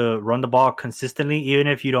able to run the ball consistently, even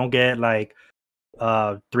if you don't get like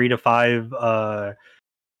 3 to 5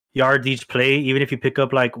 yards each play. Even if you pick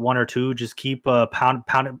up like 1 or 2, just keep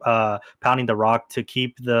pounding the rock to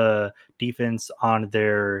keep the defense on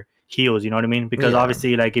their heels. You know what I mean? Because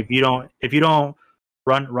obviously, like if you don't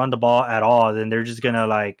run the ball at all, then they're just gonna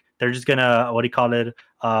what do you call it?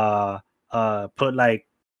 Put like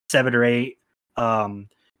 7 or 8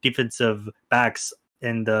 defensive backs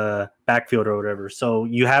in the backfield or whatever. So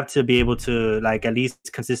you have to be able to like at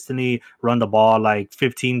least consistently run the ball like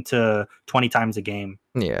 15 to 20 times a game.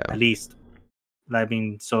 Yeah, at least. I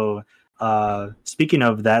mean, so speaking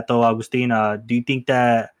of that though, Agustin,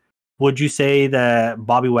 would you say that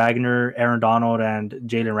Bobby Wagner, Aaron Donald, and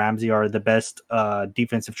Jalen Ramsey are the best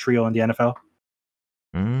defensive trio in the NFL?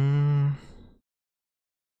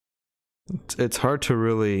 It's hard to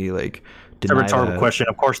really like deny. It's a rhetorical question.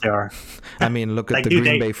 Of course they are. I mean, look at the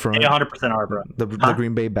Green Bay front. They 100% are, bro. The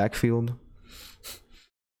Green Bay backfield.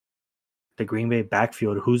 The Green Bay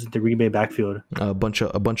backfield. Who's the Green Bay backfield? A bunch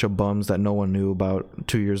of bums that no one knew about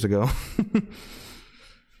 2 years ago.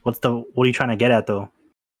 What are you trying to get at though?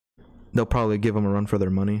 They'll probably give them a run for their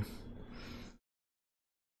money.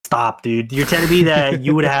 Stop, dude! You're telling me that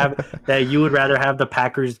you would rather have the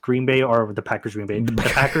Packers Green Bay or the Packers Green Bay,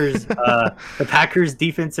 the Packers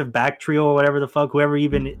defensive back trio or whatever the fuck, whoever it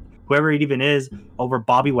even is, over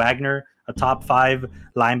Bobby Wagner, a top 5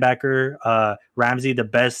 linebacker, Ramsey, the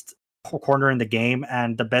best corner in the game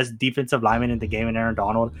and the best defensive lineman in the game, and Aaron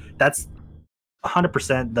Donald. That's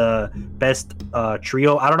 100% the best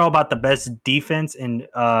trio. I don't know about the best defense in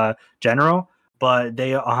general, but they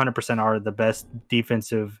 100% are the best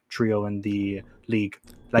defensive trio in the league.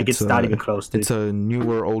 Like it's not even close, dude. It's a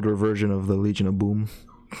newer, older version of the Legion of Boom.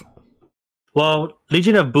 Well,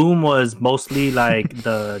 Legion of Boom was mostly like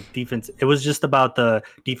the defense. It was just about the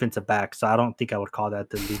defensive back, so I don't think I would call that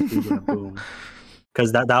the Legion of Boom.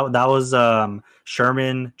 Because that was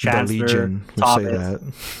Sherman, Chancellor, Thomas.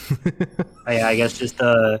 Yeah, I guess just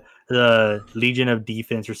the Legion of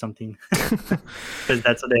Defense or something. Because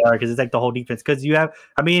that's what they are. Because it's like the whole defense. Because you have,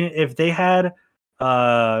 I mean, if they had,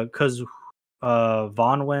 because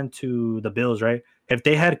Vaughn went to the Bills, right? If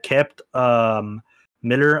they had kept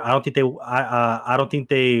Miller, I don't think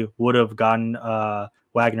they would have gotten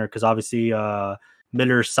Wagner. Because obviously,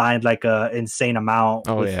 Miller signed like a insane amount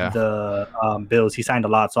with the Bills. He signed a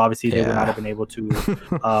lot, so obviously they would not have been able to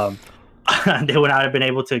they would not have been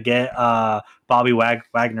able to get Bobby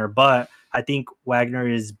Wagner. But I think Wagner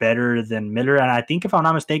is better than Miller, and I think if I'm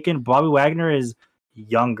not mistaken, Bobby Wagner is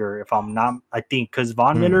younger. If I'm not, I think because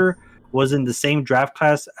Von Miller was in the same draft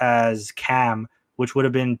class as Cam, which would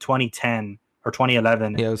have been 2010 or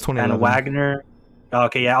 2011. Yeah, it was 2011. And Wagner,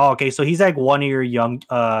 okay, yeah, okay, so he's like 1 year young.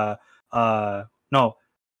 No,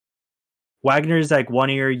 Wagner is like 1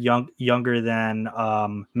 year younger than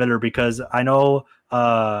Miller, because I know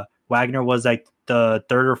Wagner was like the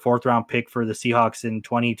 3rd or 4th round pick for the Seahawks in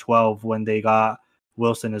 2012 when they got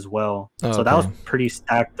Wilson as well. So that was pretty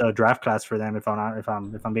stacked draft class for them. If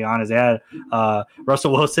I'm being honest, they had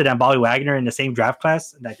Russell Wilson and Bobby Wagner in the same draft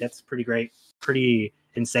class. That's pretty great, pretty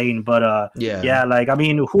insane. But yeah, like I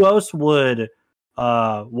mean, who else would?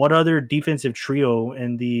 What other defensive trio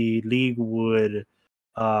in the league would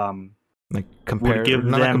like compare, would give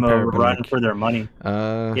them a run for their money?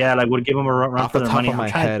 Yeah, like would give them a run for their money. Off the top of my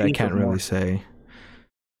head, I can't really say.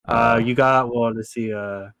 You got, well, let's see.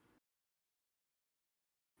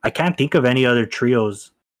 I can't think of any other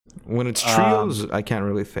trios. When it's trios, I can't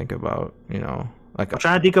really think about, like I'm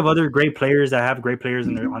trying to think of other great players that have great players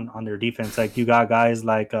in their on their defense. Like you got guys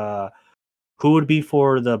like who would be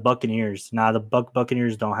for the Buccaneers? Nah, the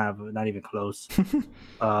Buccaneers don't have, not even close.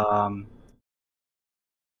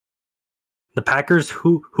 The Packers,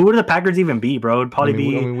 who would the Packers even be, bro? It'd probably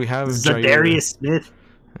be we have Zadarius Smith.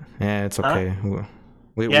 Yeah, it's okay. You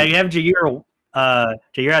have Jair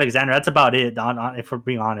Alexander. That's about it. If we're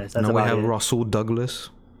being honest, that's about it. We have Rasul Douglas.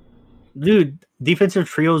 Dude, defensive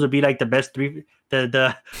trios would be like the best three,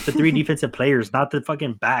 the 3 defensive players, not the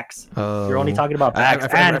fucking backs. You're only talking about backs.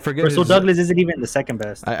 I forget Rasul Douglas isn't even the second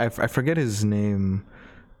best. I forget his name.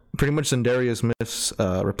 Pretty much Zadarius Smith's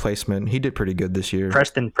replacement. He did pretty good this year.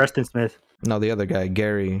 Preston Smith. No, the other guy,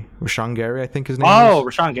 Rashawn Gary, I think his name is.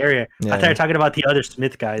 Rashawn Gary. Yeah. I thought you were talking about the other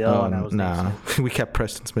Smith guy. Nah, we kept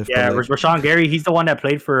Preston Smith. Yeah, Rashawn Gary, he's the one that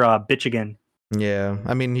played for Michigan. Yeah,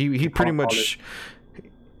 I mean, he pretty much...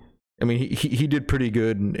 I mean, he did pretty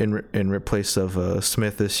good in replace of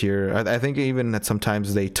Smith this year. I think even that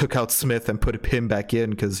sometimes they took out Smith and put him back in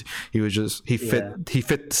because he fit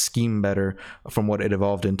the scheme better from what it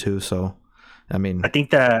evolved into. So, I mean, I think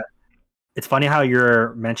that it's funny how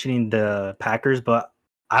you're mentioning the Packers, but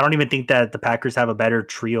I don't even think that the Packers have a better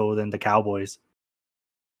trio than the Cowboys.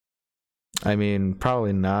 I mean,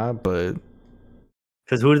 probably not, but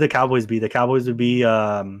because who would the Cowboys be? The Cowboys would be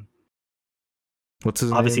what's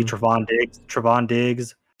his obviously name? Trevon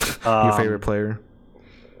Diggs. Your favorite player?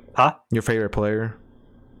 Huh? Your favorite player?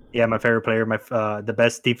 Yeah, my favorite player. The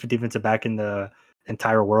best defensive back in the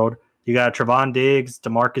entire world. You got Trevon Diggs,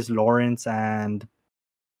 DeMarcus Lawrence, and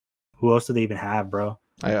who else do they even have, bro?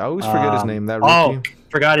 I always forget his name. That rookie.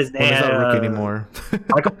 Forgot his name. He's not rookie anymore.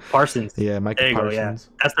 Michael Parsons. Yeah, Michael Parsons.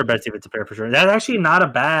 Yeah. That's their best defensive player for sure. That's actually not a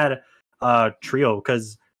bad trio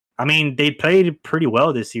because, I mean, they played pretty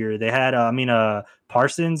well this year. They had,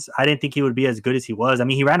 Parsons. I didn't think he would be as good as he was. I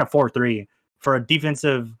mean, he ran a 4.3 for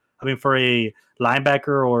a for a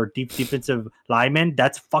linebacker or defensive lineman.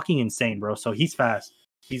 That's fucking insane, bro. So he's fast.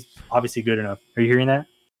 He's obviously good enough. Are you hearing that?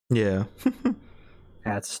 Yeah.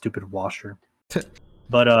 That's a stupid washer.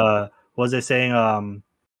 But what was I saying?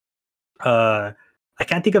 I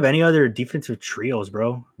can't think of any other defensive trios,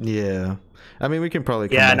 bro. Yeah, I mean, we can probably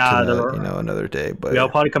come back to that, another day. But I'll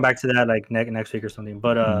probably come back to that like next week or something.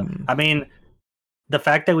 But I mean, the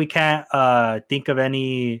fact that we can't think of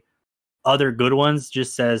any other good ones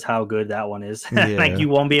just says how good that one is. Yeah. Like you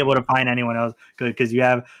won't be able to find anyone else good because you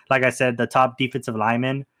have, like I said, the top defensive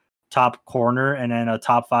lineman, top corner, and then a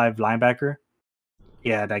top 5 linebacker.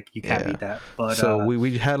 Yeah, like you can't beat that. But so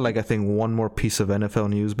we had like I think one more piece of NFL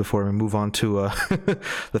news before we move on to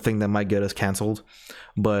the thing that might get us canceled.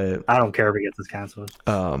 But I don't care if it gets us canceled.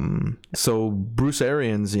 So Bruce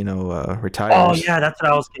Arians, retires. Oh yeah, that's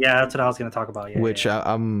what I was going to talk about. Yeah, which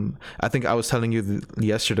I think I was telling you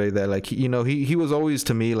yesterday that like he was always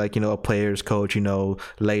to me like a player's coach,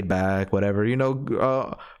 laid back,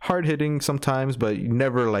 whatever, hard hitting sometimes, but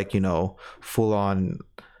never like full on.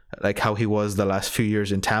 Like how he was the last few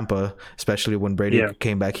years in Tampa, especially when Brady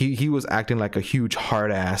came back. He was acting like a huge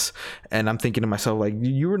hard ass. And I'm thinking to myself, like,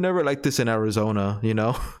 you were never like this in Arizona,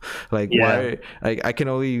 Like, why? Like, I can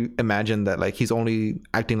only imagine that, like, he's only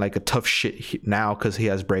acting like a tough shit now because he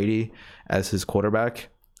has Brady as his quarterback.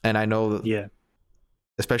 And I know that,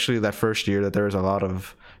 especially that first year, that there was a lot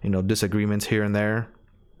of, disagreements here and there.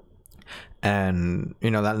 And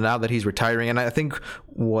that now that he's retiring, and I think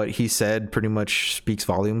what he said pretty much speaks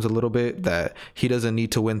volumes a little bit, that he doesn't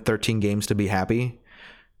need to win 13 games to be happy,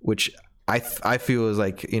 which I feel is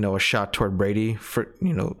like, you know, a shot toward Brady for,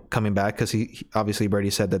 you know, coming back, because he obviously Brady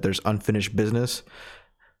said that there's unfinished business.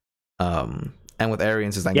 And with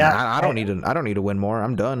Arians, it's like, yeah, I don't need to win more.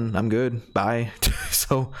 I'm done. I'm good. Bye.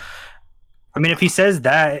 So, I mean, if he says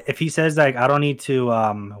that, if he says like I don't need to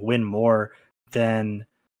win more, then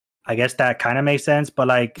I guess that kind of makes sense. But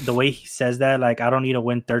like the way he says that, like I don't need to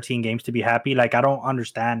win 13 games to be happy. Like I don't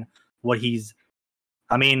understand what he's.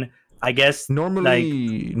 I mean, I guess normally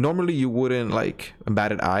you wouldn't like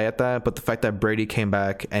bat an eye at that, but the fact that Brady came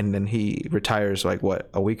back and then he retires like what,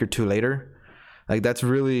 a week or two later, like that's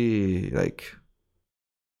really like.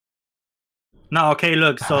 No, okay,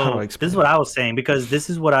 look, so this is what I was saying, because this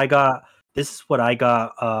is what I got.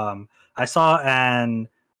 I saw an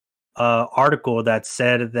article that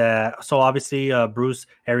said that, so obviously Bruce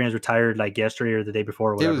Arians retired like yesterday or the day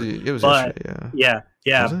before or whatever. It was yesterday,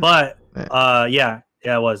 yeah. But it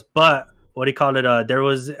was. But what do you call it?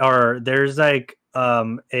 There's like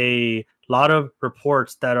a lot of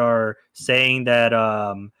reports that are saying that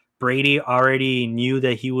Brady already knew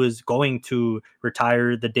that he was going to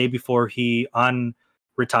retire the day before he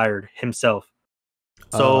unretired himself.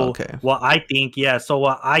 So okay. what I think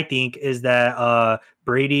is that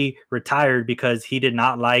Brady retired because he did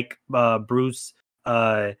not like Bruce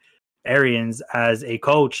Arians as a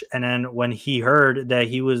coach, and then when he heard that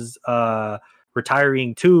he was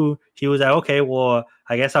retiring too, he was like, okay, well,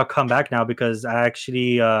 I guess I'll come back now because I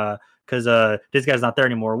actually because this guy's not there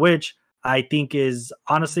anymore, which I think is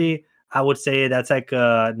honestly, I would say that's like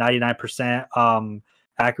 99%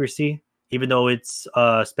 accuracy, even though it's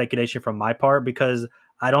speculation from my part, because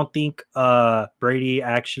I don't think Brady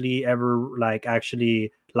actually ever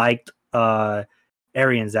actually liked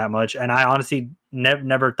Arians that much, and I honestly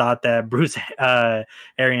never thought that Bruce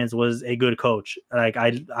Arians was a good coach. Like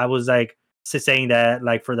I was like saying that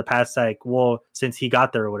like for the past since he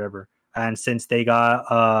got there or whatever, and since they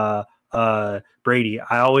got Brady,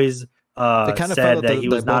 I always they kind of said felt that he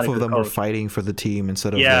was that not both a of good them were coach. fighting for the team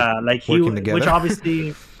instead of working together. Which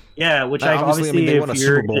obviously, obviously, I mean, they if won a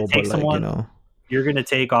you're Super Bowl, gonna take but someone, you know, you're gonna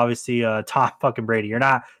take obviously Tom fucking Brady. You're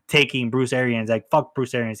not taking Bruce Arians. Like fuck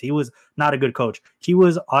Bruce Arians. He was not a good coach. He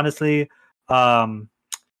was honestly, I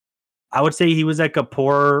would say he was like a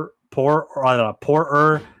poorer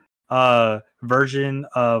version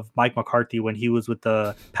of Mike McCarthy when he was with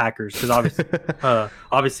the Packers, because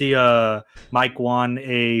obviously Mike won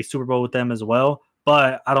a Super Bowl with them as well,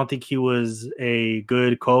 but I don't think he was a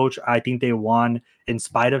good coach. I think they won in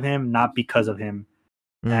spite of him, not because of him.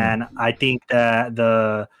 And I think that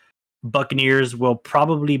the Buccaneers will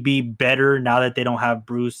probably be better now that they don't have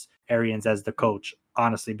Bruce Arians as the coach,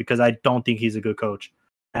 honestly, because I don't think he's a good coach.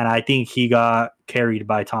 And I think he got carried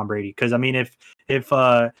by Tom Brady. Because I mean, if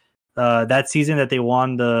that season that they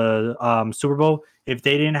won the Super Bowl, if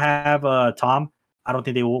they didn't have Tom, I don't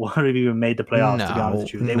think they would have even made the playoffs. To be honest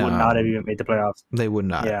with you, they would not have even made the playoffs. They would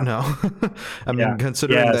not. Yeah. No. I mean,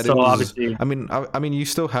 considering that so it was, obviously, I mean, you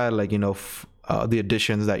still had like, you know, the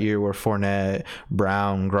additions that year were Fournette,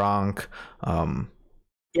 Brown, Gronk.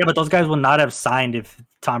 Yeah, but those guys would not have signed if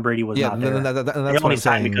Tom Brady was not there. And that's what I'm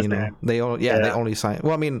saying. You know, they only signed.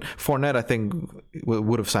 Well, I mean, Fournette, I think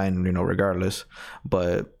would have signed, you know, regardless.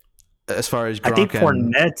 But as far as Gronk, I think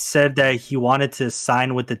Fournette said that he wanted to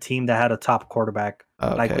sign with the team that had a top quarterback,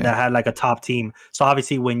 like that had like a top team. So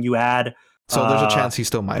obviously, when you add, so there's a chance he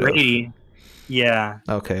still might Brady. have. Yeah.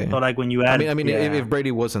 Okay. So like when you add, if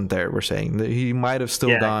Brady wasn't there, we're saying that he might have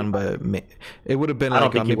still gone, but it would have been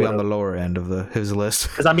like maybe on the lower end of his list.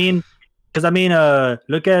 Because I mean,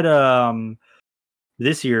 look at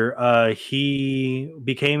this year. He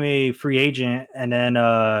became a free agent, and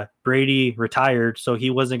then Brady retired, so he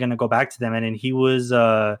wasn't going to go back to them. And then he was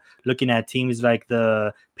looking at teams like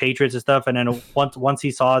the Patriots and stuff. And then once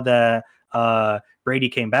he saw that Brady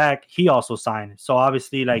came back, he also signed. So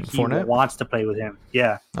obviously, like he Fournette? wants to play with him.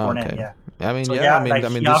 Yeah, Fournette. Okay. Yeah. I mean, so, I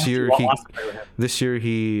mean, this year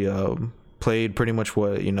he played pretty much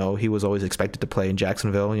what, you know, he was always expected to play in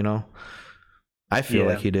Jacksonville. You know, I feel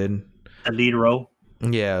like he did the lead row.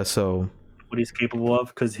 Yeah. So what he's capable of,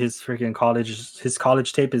 because his freaking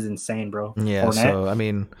college tape is insane, bro. Yeah. Fournette. So I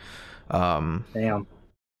mean, damn.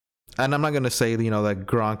 And I'm not gonna say, you know, that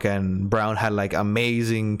Gronk and Brown had like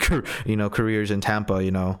amazing, you know, careers in Tampa,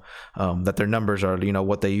 you know, that their numbers are, you know,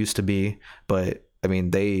 what they used to be. But I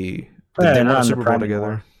mean, they won a Super Bowl together.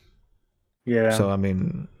 Anymore. Yeah. So I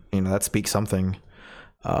mean, you know, that speaks something.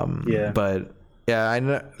 But yeah, I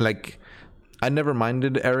know, like, I never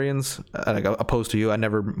minded Arians, like opposed to you. I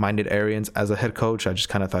never minded Arians as a head coach. I just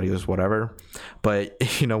kind of thought he was whatever. But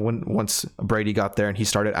once Brady got there and he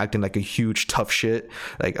started acting like a huge tough shit,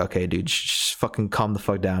 like, okay, dude, just fucking calm the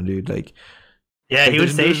fuck down, dude. Like, yeah, he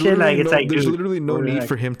would say shit like it's like there's literally no need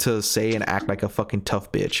for him to say and act like a fucking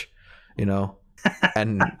tough bitch,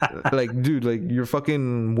 And like, dude, like, you're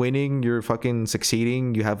fucking winning, you're fucking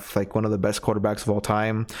succeeding, you have like one of the best quarterbacks of all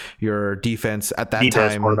time. Your defense at that time,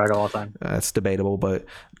 best quarterback of all time. That's debatable, but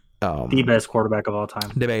the best quarterback of all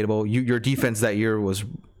time. Debatable. Your defense that year was,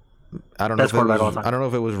 I don't know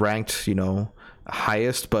if it was ranked,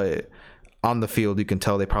 highest, but on the field you can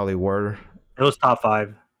tell they probably were. It was top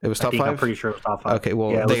 5. It was top 5. I'm pretty sure it was top 5. Okay,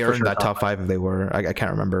 well, yeah, they earned that top 5 if they were. I can't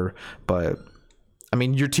remember, but I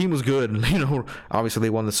mean, your team was good. Obviously they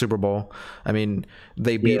won the Super Bowl. I mean,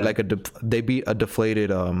 they beat they beat a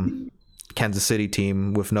deflated Kansas City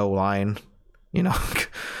team with no line,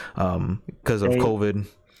 because of COVID.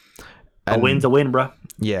 A win's a win, bro.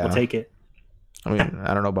 Yeah, we'll take it. I mean,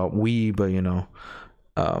 I don't know about but you know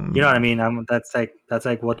what I mean. That's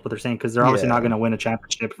like what they're saying, because they're obviously not going to win a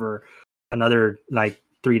championship for another like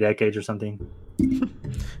 3 decades or something.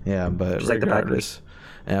 Yeah, but just regardless. Like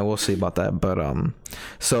and we'll see about that. But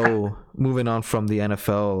so moving on from the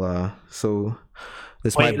NFL, so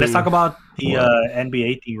this let's talk about the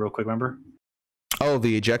NBA team real quick. Remember? Oh,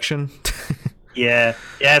 the ejection. yeah.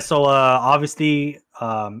 So obviously,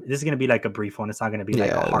 this is gonna be like a brief one. It's not gonna be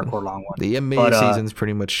like a hardcore long one. The NBA season's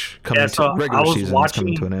pretty much coming to regular season's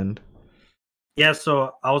coming to an end. Yeah,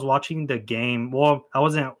 so I was watching the game. Well, I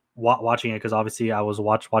wasn't watching it because obviously I was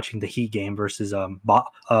watching the Heat game versus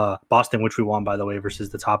Boston, which we won, by the way, versus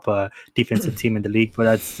the top defensive team in the league. But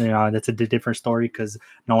that's a different story because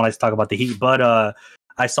no one likes to talk about the Heat. But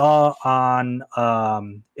I saw on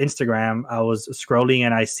Instagram, I was scrolling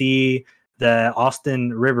and I see that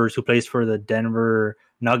Austin Rivers, who plays for the Denver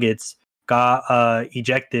Nuggets, got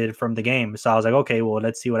ejected from the game. So I was like, okay, well,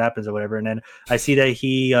 let's see what happens or whatever. And then I see that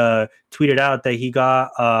he tweeted out that he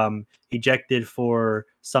got ejected for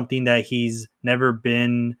something that he's never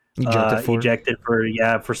been ejected for.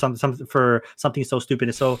 Yeah, for something so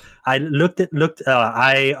stupid. So I looked at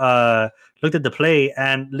the play,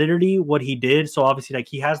 and literally what he did. So obviously, like,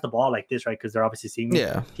 he has the ball like this, right? Because they're obviously seeing me.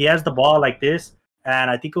 Yeah, he has the ball like this,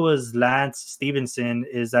 and I think it was Lance Stevenson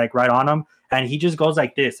is like right on him, and he just goes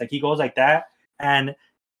like this, like he goes like that, and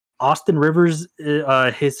Austin Rivers,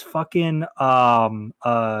 his fucking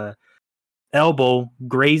elbow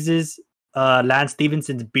grazes Lance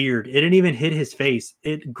Stevenson's beard. It didn't even hit his face.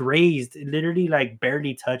 It grazed. It literally like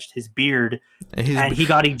barely touched his beard, and he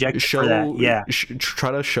got ejected for that. Yeah,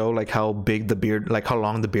 try to show like how big the beard, like how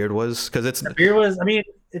long the beard was, because the beard was. I mean,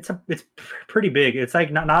 it's pretty big. It's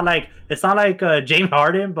like not like James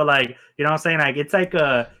Harden, but like, you know what I'm saying? Like it's like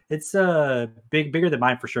it's bigger than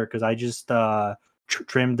mine for sure, because I just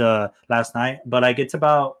trimmed last night. But like it's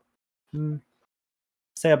about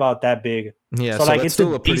say about that big. Yeah, so like it's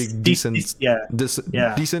still a pretty decent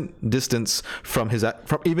distance from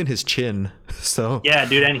even his chin. So yeah,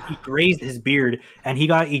 dude, and he grazed his beard and he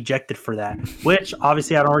got ejected for that, which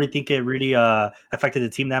obviously I don't really think it really affected the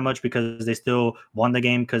team that much because they still won the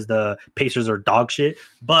game because the Pacers are dog shit.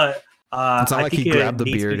 But it's not like he grabbed the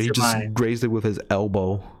beard, he just grazed it with his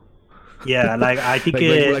elbow. Yeah, like I think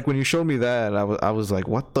like when you showed me that, I was like,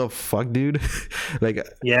 what the fuck, dude? Like,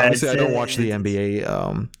 yeah, obviously I don't watch the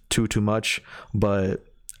NBA too much, but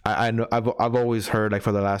I know I've always heard, like,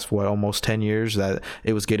 for the last almost 10 years that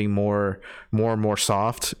it was getting more and more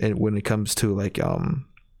soft, and when it comes to like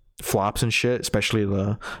flops and shit, especially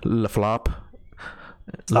the flop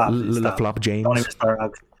James. Don't even start,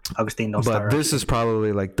 Augustine. Don't start. But this is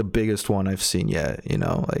probably like the biggest one I've seen yet.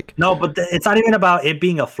 Like no, but it's not even about it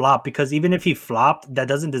being a flop, because even if he flopped, that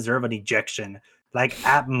doesn't deserve an ejection. Like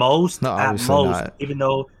at most, not.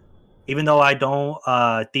 even though I don't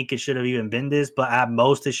think it should have even been this, but at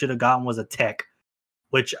most it should have gotten was a tech,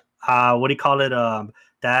 which what do you call it?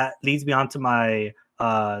 That leads me on to my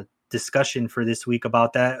discussion for this week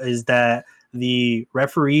about that, is that the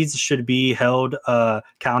referees should be held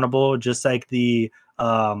accountable, just like the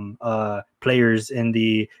players in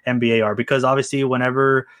the NBA are, because obviously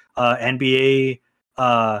whenever NBA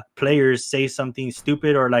players say something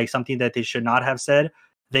stupid or like something that they should not have said,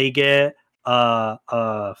 they get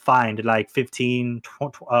fined like 15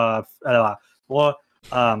 I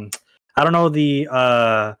don't know the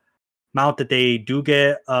amount that they do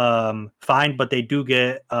get fined, but they do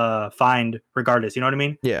get fined regardless, you know what I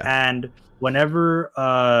mean? Yeah. And whenever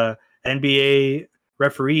NBA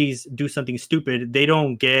referees do something stupid, they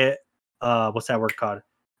don't get what's that word called?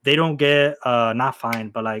 they don't get not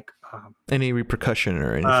fined, but like any repercussion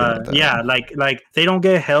or anything like that. Yeah, like they don't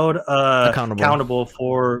get held accountable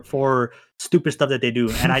for stupid stuff that they do.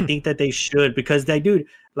 And I think that they should, because they, dude,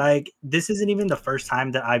 like this isn't even the first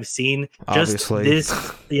time that I've seen just Obviously.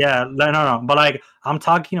 this. Yeah, no, but like I'm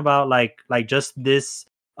talking about like just this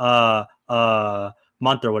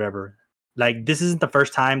month or whatever. Like this isn't the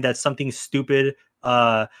first time that something stupid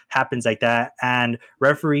happens like that, and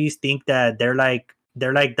referees think that they're like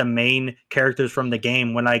the main characters from the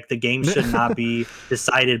game, when like the game should not be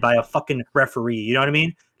decided by a fucking referee. You know what I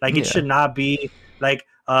mean? Like it should not be like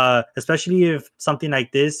especially if something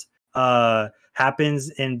like this happens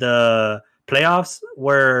in the playoffs,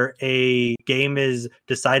 where a game is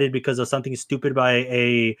decided because of something stupid by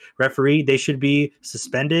a referee. They should be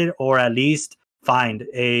suspended or at least fined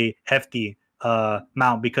a hefty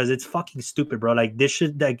amount, because it's fucking stupid, bro. Like this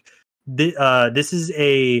should this is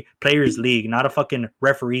a players league, not a fucking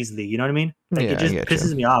referees league. You know what I mean? Like it just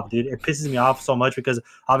pisses me off, dude. It pisses me off so much, because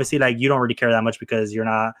obviously like you don't really care that much, because you're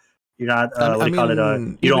not you don't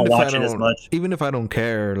watch it as much. Even if I don't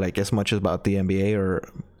care like as much about the NBA or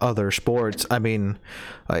other sports, I mean,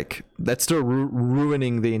 like that's still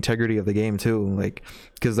ruining the integrity of the game too. Like,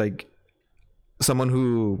 because like someone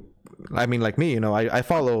who, I mean, like me, you know, I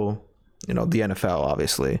follow, you know, the NFL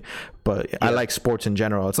obviously, but I like sports in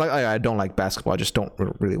general. It's like I don't like basketball, I just don't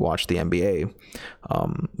really watch the NBA.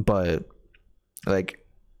 But like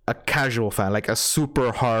a casual fan, like a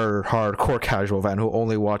super hardcore casual fan who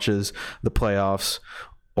only watches the playoffs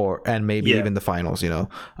and maybe even the finals, you know,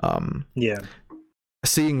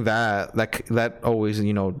 seeing that always,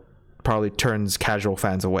 you know, probably turns casual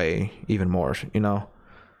fans away even more, you know,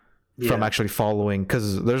 from actually following,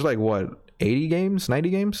 because there's like what, 80 games, 90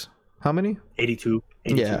 games? How many? 82.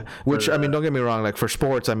 Yeah, which I mean, don't get me wrong. Like for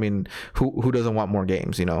sports, I mean, who doesn't want more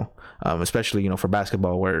games? You know, especially, you know, for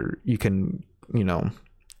basketball, where you can, you know,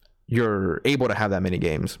 you're able to have that many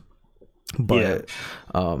games. But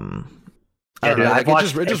I don't know, like it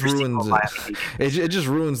just ruins it just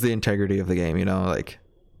ruins the integrity of the game. You know, like,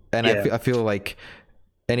 and I feel like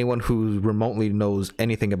anyone who remotely knows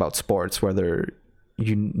anything about sports, whether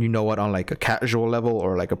you know it on like a casual level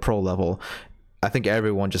or like a pro level, I think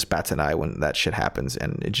everyone just bats an eye when that shit happens,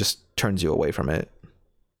 and it just turns you away from it.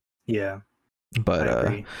 Yeah.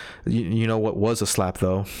 But you know what was a slap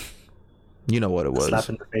though? You know what it was. Slap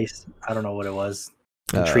in the face. I don't know what it was.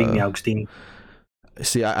 Intrigue me, Augustine.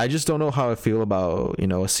 See, I just don't know how I feel about, you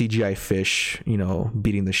know, a CGI fish, you know,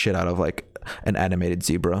 beating the shit out of like an animated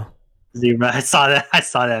zebra. I saw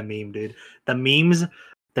that meme, dude. The memes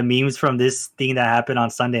from this thing that happened on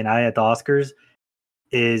Sunday night at the Oscars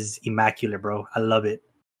is immaculate, bro. I love it.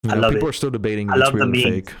 I love it. People are still debating if it's real or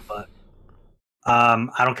fake. But,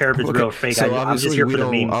 I don't care if it's real or fake. So I'm just here for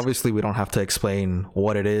the memes. Obviously, we don't have to explain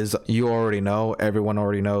what it is. You already know. Everyone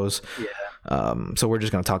already knows. Yeah. So we're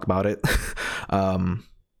just gonna talk about it. Well,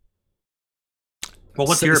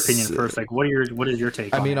 what's your opinion first? Like, what is your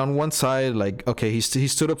take? I mean, on one side, like, okay, he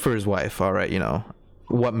stood up for his wife. All right, you know,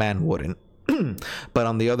 what man wouldn't? But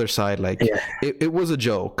on the other side, like, it was a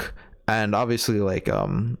joke. And obviously, like,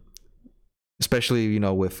 especially, you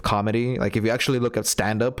know, with comedy, like if you actually look at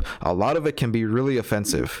stand-up, a lot of it can be really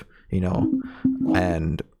offensive, you know.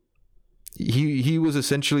 And he was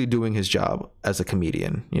essentially doing his job as a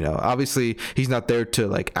comedian, you know. Obviously, he's not there to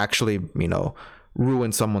like actually, you know,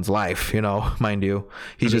 ruin someone's life, you know, mind you.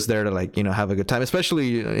 He's just there to like, you know, have a good time,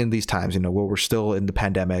 especially in these times, you know, where we're still in the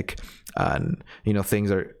pandemic and, you know,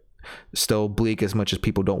 things are still bleak as much as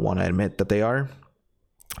people don't want to admit that they are.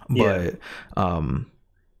 But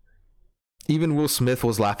even Will Smith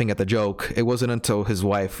was laughing at the joke. It wasn't until his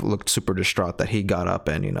wife looked super distraught that he got up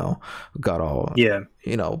and, you know, got all you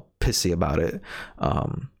know, pissy about it.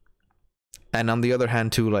 And on the other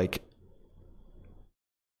hand too, like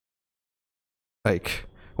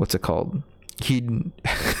what's it called, he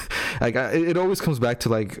like it always comes back to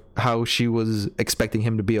like how she was expecting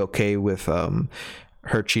him to be okay with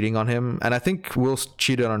her cheating on him, and I think Will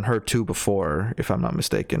cheated on her too before, if I'm not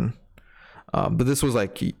mistaken. But this was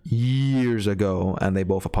like years ago, and they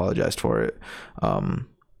both apologized for it.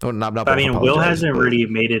 Not I mean, Will hasn't really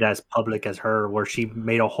made it as public as her, where she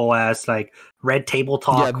made a whole ass like red table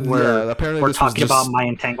talk where apparently we're talking about my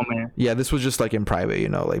entanglement. Yeah, this was just like in private, you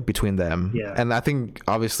know, like between them. Yeah, and I think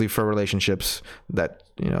obviously for relationships that,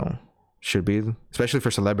 you know, should be, especially for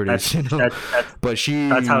celebrities, you know. But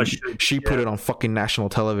that's how it should. She put it on fucking national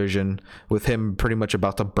television with him pretty much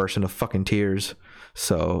about to burst into fucking tears.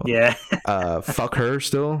 So fuck her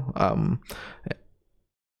still.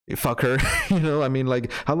 Fuck her. You know, I mean,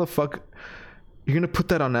 like, how the fuck you're gonna put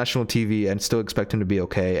that on national TV and still expect him to be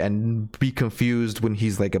okay and be confused when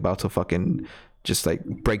he's like about to fucking just like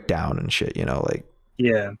break down and shit, you know, like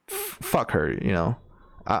yeah, fuck her, you know,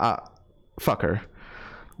 fuck her.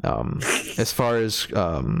 As far as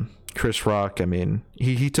Chris Rock, I mean,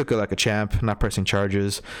 he took it like a champ, not pressing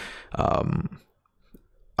charges.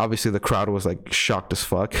 Obviously the crowd was like shocked as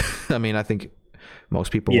fuck. I mean, I think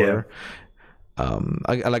most people were.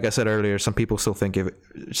 Like I said earlier, some people still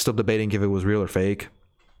still debating if it was real or fake,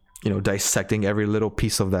 you know, dissecting every little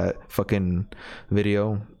piece of that fucking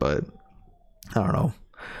video, but I don't know.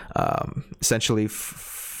 Essentially,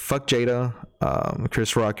 fuck Jada.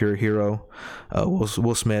 Chris Rock, you're a hero.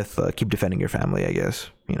 Will Smith, keep defending your family, I guess,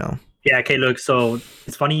 you know. Yeah, okay, look, so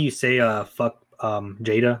it's funny you say fuck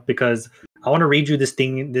Jada, because I want to read you this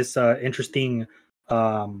interesting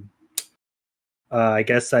I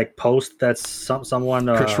guess like post that's someone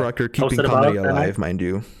Chris Rock, you're keeping comedy alive, mind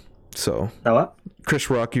you. So that what? Chris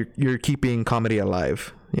Rock, you're keeping comedy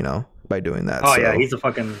alive, you know, by doing that. Oh yeah, he's a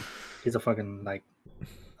fucking like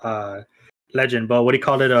legend. But what do you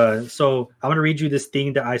call it? So I'm gonna read you this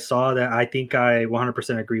thing that I saw that I think I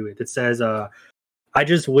 100% agree with. It says, I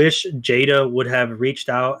just wish Jada would have reached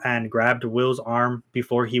out and grabbed Will's arm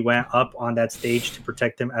before he went up on that stage to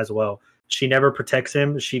protect him as well. She never protects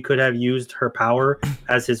him. She could have used her power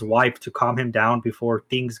as his wife to calm him down before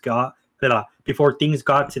things got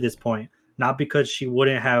to this point. Not because she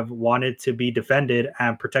wouldn't have wanted to be defended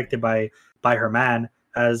and protected by her man,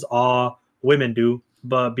 as all women do,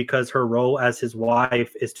 but because her role as his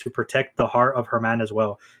wife is to protect the heart of her man as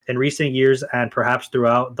well. In recent years, and perhaps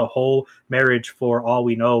throughout the whole marriage, for all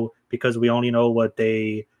we know, because we only know what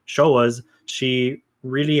they show us, she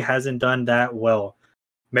really hasn't done that well.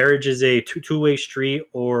 Marriage is a two-way street,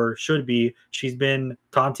 or should be. She's been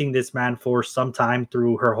taunting this man for some time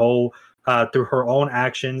through her own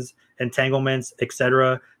actions, entanglements,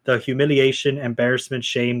 etc. The humiliation, embarrassment,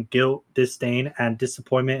 shame, guilt, disdain, and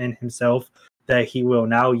disappointment in himself that he will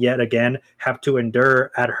now yet again have to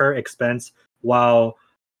endure at her expense, while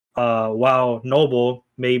noble,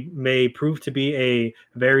 may prove to be a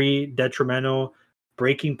very detrimental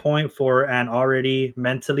breaking point for an already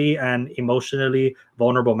mentally and emotionally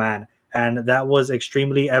vulnerable man. And that was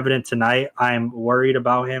extremely evident tonight. I'm worried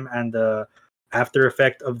about him and the after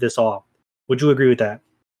effect of this all. Would you agree with that?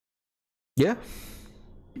 Yeah.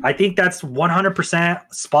 I think that's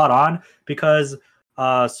 100% spot on, because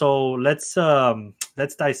so let's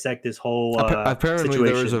dissect this whole apparently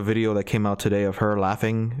situation. There was a video that came out today of her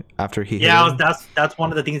laughing after he hit him. That's one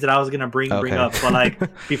of the things that I was gonna bring up, but like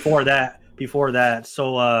before that,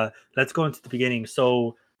 so let's go into the beginning.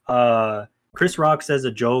 So Chris Rock says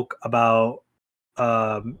a joke about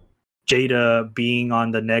Jada being on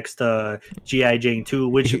the next G.I. Jane 2,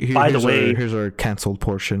 which by the way, here's our canceled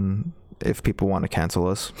portion if people want to cancel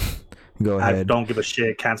us. Go ahead. I don't give a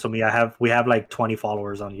shit. Cancel me. We have like 20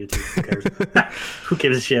 followers on YouTube. Who cares? Who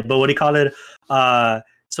gives a shit? But what do you call it?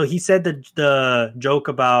 So he said the joke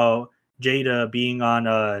about Jada being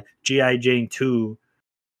on G.I. Jane 2,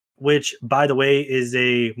 which by the way is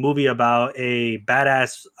a movie about a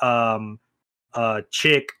badass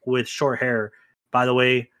chick with short hair, by the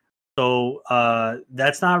way. So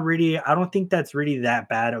that's not really, I don't think that's really that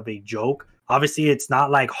bad of a joke. Obviously, it's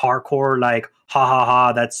not like hardcore, like ha ha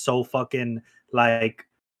ha. That's so fucking like.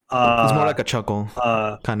 It's more like a chuckle,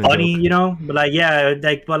 kind of funny, joke. You know. But like, yeah,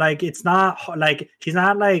 like, but like, it's not like he's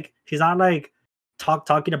not like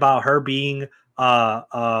talking about her being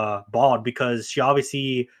bald, because she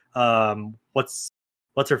obviously what's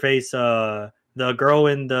her face the girl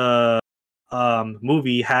in the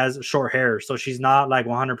movie has short hair, so she's not like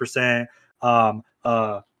 100%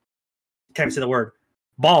 can't say the word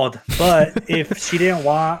bald. But if she didn't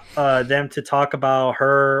want them to talk about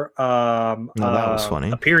her that was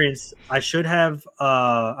funny appearance, she should have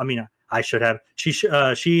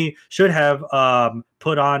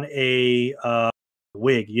put on a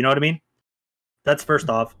wig, you know what I mean? That's first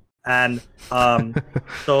off. And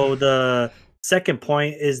so the second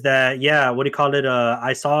point is that, yeah, what do you call it?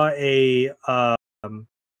 I saw a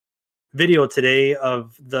video today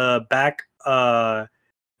of the back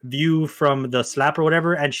view from the slap or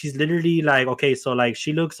whatever, and she's literally like, okay, so like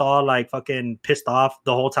she looks all like fucking pissed off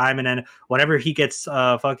the whole time, and then whenever he gets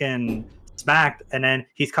fucking smacked and then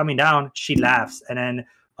he's coming down, she laughs, and then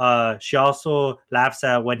she also laughs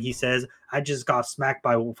at when he says, I just got smacked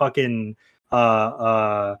by fucking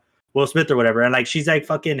Will Smith or whatever, and like she's like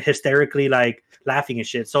fucking hysterically like laughing and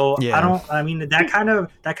shit. So yeah. I mean that kind of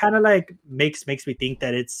like makes me think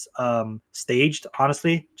that it's staged,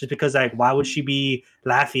 honestly, just because like why would she be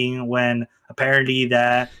laughing when apparently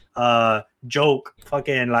that joke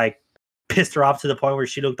fucking like pissed her off to the point where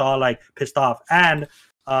she looked all like pissed off. And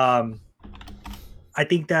I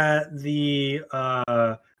think that the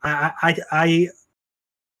I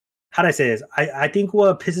how do I say this? I think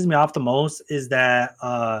what pisses me off the most is that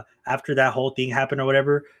after that whole thing happened or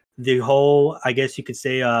whatever, the whole, I guess you could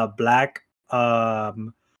say, black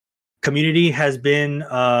community has been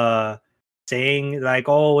saying like,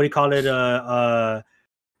 oh, what do you call it?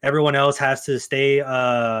 Everyone else has to stay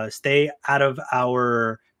out of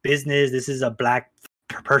our business. This is a black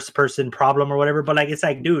person problem or whatever. But like, it's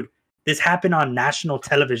like, dude, this happened on national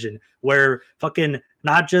television where fucking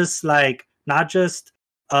not just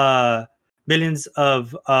millions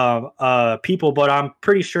of people, but I'm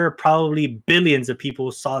pretty sure probably billions of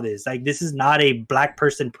people saw this. Like, this is not a black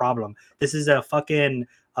person problem. This is a fucking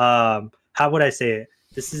how would I say it?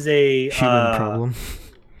 This is a human problem.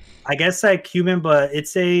 I guess like human, but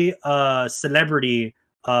it's a celebrity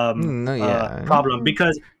problem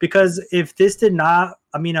because if this did not,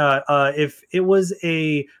 I mean, if it was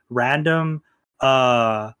a random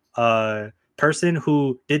person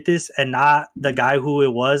who did this and not the guy who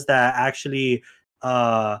it was that actually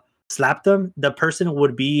slapped them, the person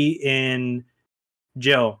would be in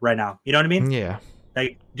jail right now. You know what I mean? Yeah.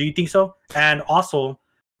 Like, do you think so? And also,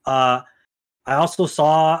 I also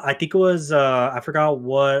saw, I think it was, I forgot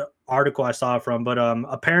what article I saw it from, but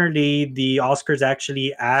apparently the Oscars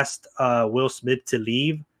actually asked Will Smith to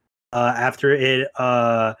leave after it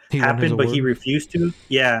happened, but he refused to.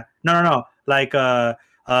 Yeah. No. Like,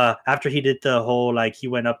 after he did the whole, like, he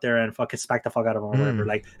went up there and fucking smacked the fuck out of him or whatever.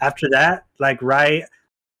 Like, after that, like, right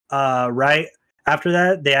after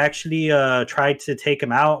that, they actually tried to take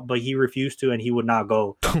him out, but he refused to and he would not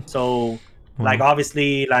go. So... like,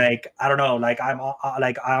 obviously, like, I don't know, like, I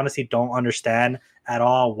honestly don't understand at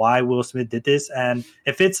all why Will Smith did this. And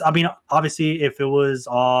if it's, I mean, obviously, if it was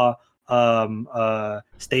all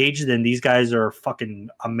staged, then these guys are fucking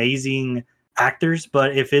amazing actors.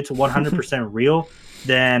 But if it's 100% real,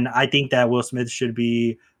 then I think that Will Smith should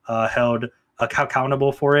be held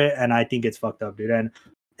accountable for it. And I think it's fucked up, dude. And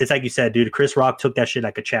it's like you said, dude, Chris Rock took that shit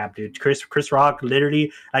like a champ, dude. Chris Rock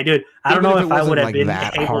literally, like, dude, I don't know if I would have been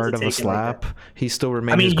that able hard to of take a slap. like he still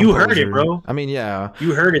remained. I mean, you heard it, bro. I mean, yeah,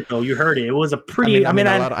 you heard it though. You heard it. It was a pretty. I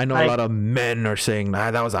know a lot of men are saying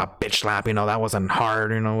that was a bitch slap. You know, that wasn't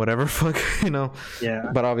hard. You know, whatever. Fuck. You know. Yeah.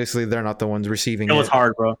 But obviously, they're not the ones receiving it. It was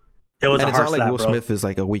hard, bro. It was. And a hard it's not like Will slap, Smith is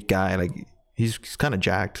like a weak guy. Like he's kind of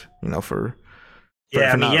jacked. You know,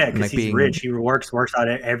 yeah, I mean, yeah, because he's rich. He works out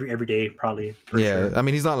every day, probably. Yeah, sure. I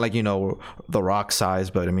mean, he's not like, you know, The Rock size,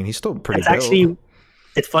 but I mean, he's still pretty.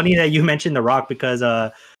 It's funny that you mentioned The Rock because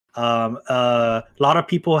a lot of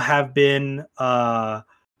people have been asking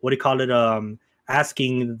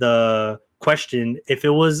the question, if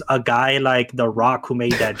it was a guy like The Rock who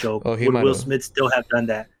made that joke, would Will Smith still have done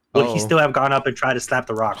that? Would he still have gone up and tried to slap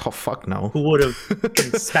The Rock? Oh fuck no! Who would have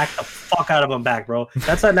smacked the fuck out of him back, bro?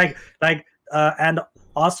 That's like. And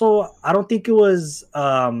also, I don't think it was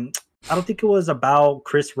about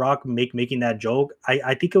Chris Rock making that joke.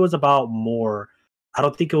 I think it was about more. I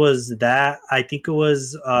don't think it was that. I think it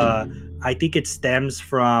was. I think it stems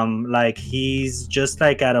from like he's just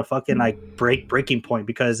like at a fucking like breaking point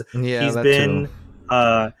because he's been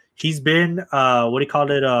what do you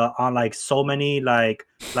call it on like so many like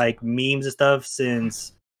memes and stuff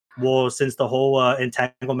since the whole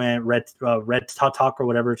entanglement red talk or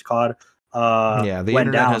whatever it's called. The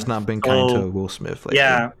internet has not been kind to Will Smith lately.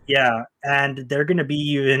 Yeah, and they're gonna be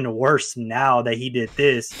even worse now that he did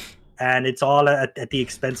this, and it's all at the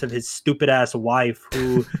expense of his stupid ass wife,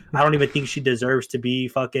 who I don't even think she deserves to be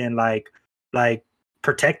fucking like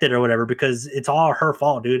protected or whatever, because it's all her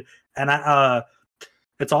fault, dude. And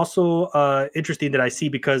it's also interesting that I see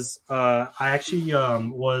because I actually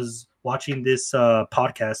was watching this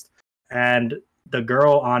podcast, and the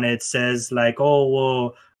girl on it says like, oh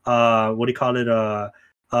well. What do you call it?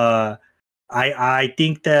 I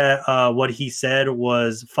think that what he said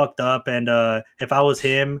was fucked up, and if I was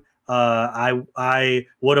him, I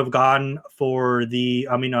would have gone for the.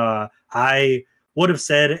 I mean, I would have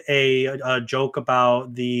said a joke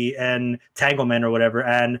about the entanglement or whatever,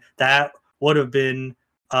 and that would have been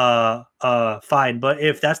fine. But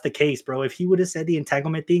if that's the case, bro, if he would have said the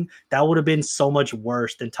entanglement thing, that would have been so much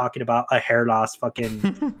worse than talking about a hair loss fucking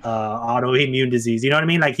autoimmune disease. You know what I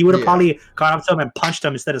mean? Like he would have probably gone up to him and punched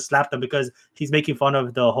him instead of slapped him because he's making fun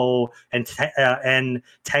of the whole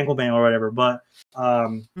entanglement or whatever. But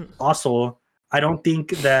also, I don't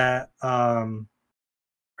think that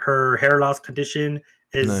her hair loss condition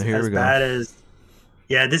is as bad as.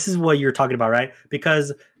 Yeah, this is what you're talking about, right?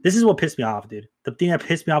 Because this is what pissed me off, dude. The thing that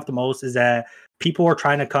pissed me off the most is that people are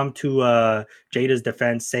trying to come to Jada's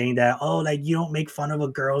defense, saying that, oh, like, you don't make fun of a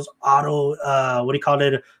girl's what do you call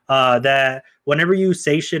it? That whenever you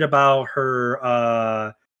say shit about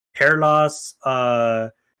her hair loss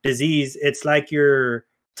disease, it's like you're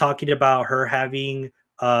talking about her having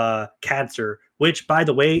cancer, which, by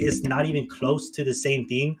the way, is not even close to the same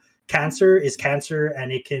thing. Cancer is cancer,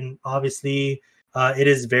 and it can obviously it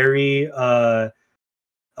is very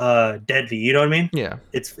deadly. You know what I mean? Yeah.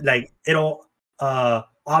 It's like it'll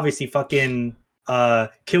obviously fucking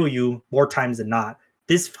kill you more times than not.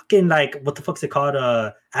 This fucking, like, what the fuck's it called?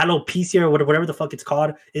 Alopecia or whatever the fuck it's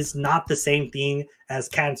called is not the same thing as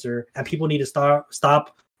cancer, and people need to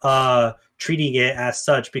stop treating it as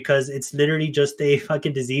such, because it's literally just a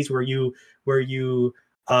fucking disease where you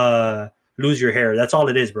lose your hair. That's all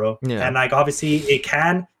it is, bro. Yeah. And like obviously it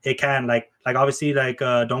can like obviously, like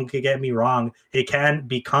don't get me wrong, it can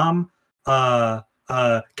become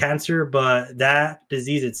cancer, but that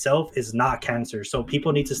disease itself is not cancer. So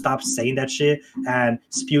people need to stop saying that shit and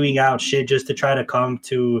spewing out shit just to try to come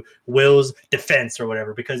to Will's defense or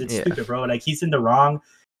whatever, because it's stupid, bro. Like, he's in the wrong.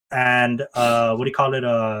 And what do you call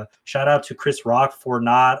it? Shout out to Chris Rock for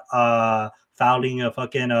not filing a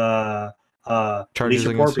fucking police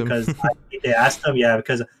report, because I think they asked him. Yeah,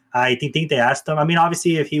 because I think they asked him. I mean,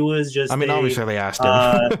 obviously, if he was just obviously they asked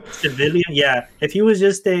him. Civilian, yeah. If he was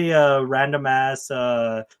just a random ass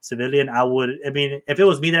civilian, I would. I mean, if it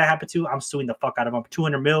was me that happened to, I'm suing the fuck out of him.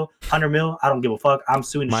 200 mil, 100 mil, I don't give a fuck. I'm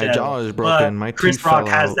suing the shit out of him. My jaw is broken. My Chris Rock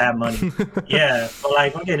has that money. Yeah, but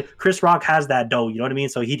like, again, Chris Rock has that dough. You know what I mean?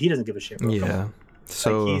 So he doesn't give a shit, bro. Yeah.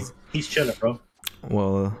 So like, he's chilling, bro.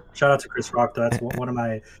 Well, shout out to Chris Rock. That's one of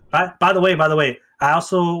my. By the way, I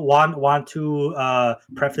also want to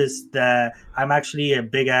preface that I'm actually a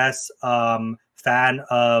big ass fan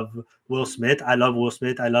of Will Smith. I love Will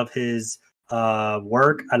Smith. I love his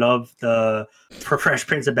work. I love the Fresh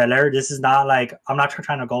Prince of Bel-Air. This is not like, I'm not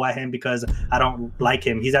trying to go at him because I don't like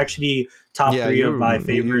him. He's actually top 3 of my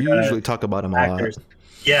favorite. You usually talk about him actors. A lot.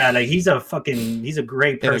 Yeah, like he's a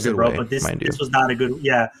great person, bro. Way, but this was not a good.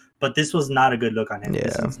 Yeah. But this was not a good look on him.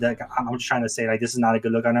 Yeah. I'm just trying to say, like, this is not a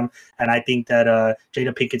good look on him. And I think that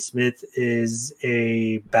Jada Pinkett Smith is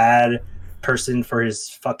a bad person for his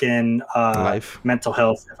fucking life, mental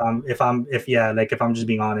health. If I'm just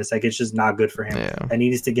being honest, like, it's just not good for him. Yeah. And he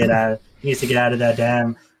needs to get out of that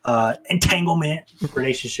damn entanglement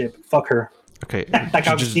relationship. Fuck her. Okay. Like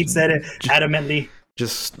how Steve said it adamantly.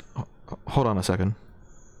 Just hold on a second.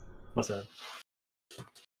 What's up?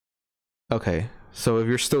 Okay. So if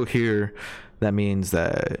you're still here, that means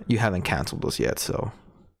that you haven't canceled us yet. So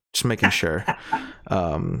just making sure.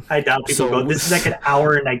 I doubt people go. This is like an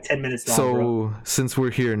hour and like 10 minutes long. So bro. Since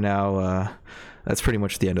we're here now, that's pretty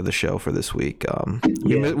much the end of the show for this week.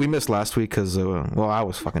 We missed last week because I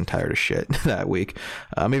was fucking tired of shit that week.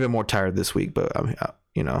 I'm even more tired this week, but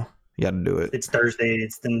you got to do it. It's Thursday.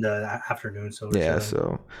 It's in the afternoon. So yeah.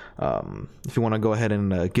 So if you want to go ahead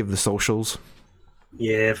and give the socials.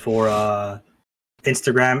 Yeah, for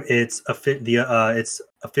Instagram, it's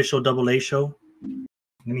official AA show.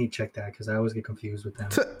 Let me check that because I always get confused with them.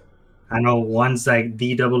 I know one's like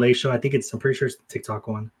the AA show. I'm pretty sure it's the TikTok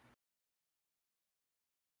one.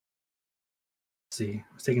 Let's see,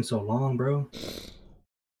 it's taking so long, bro.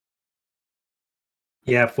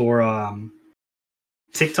 Yeah, for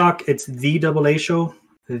TikTok, it's the AA show,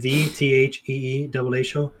 the THEE AA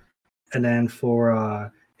show, and then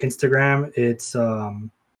for Instagram, it's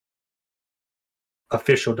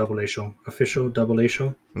official AA show.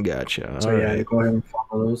 Gotcha. So yeah, go ahead and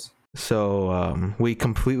follow those. So we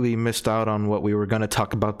completely missed out on what we were going to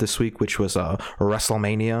talk about this week, which was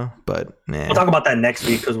WrestleMania. But we'll talk about that next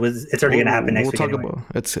week because it's already going to happen next week.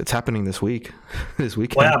 It's happening this week. This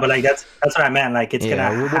weekend. Well, yeah, but like that's what I meant. Like it's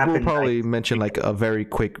gonna happen. We'll probably mention like a very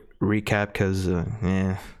quick recap because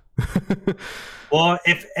Well,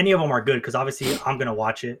 if any of them are good, because obviously I'm gonna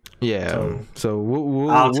watch it. Yeah. So we'll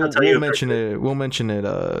mention it. We'll mention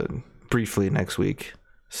it briefly next week.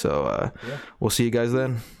 So we'll see you guys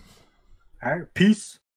then. All right. Peace.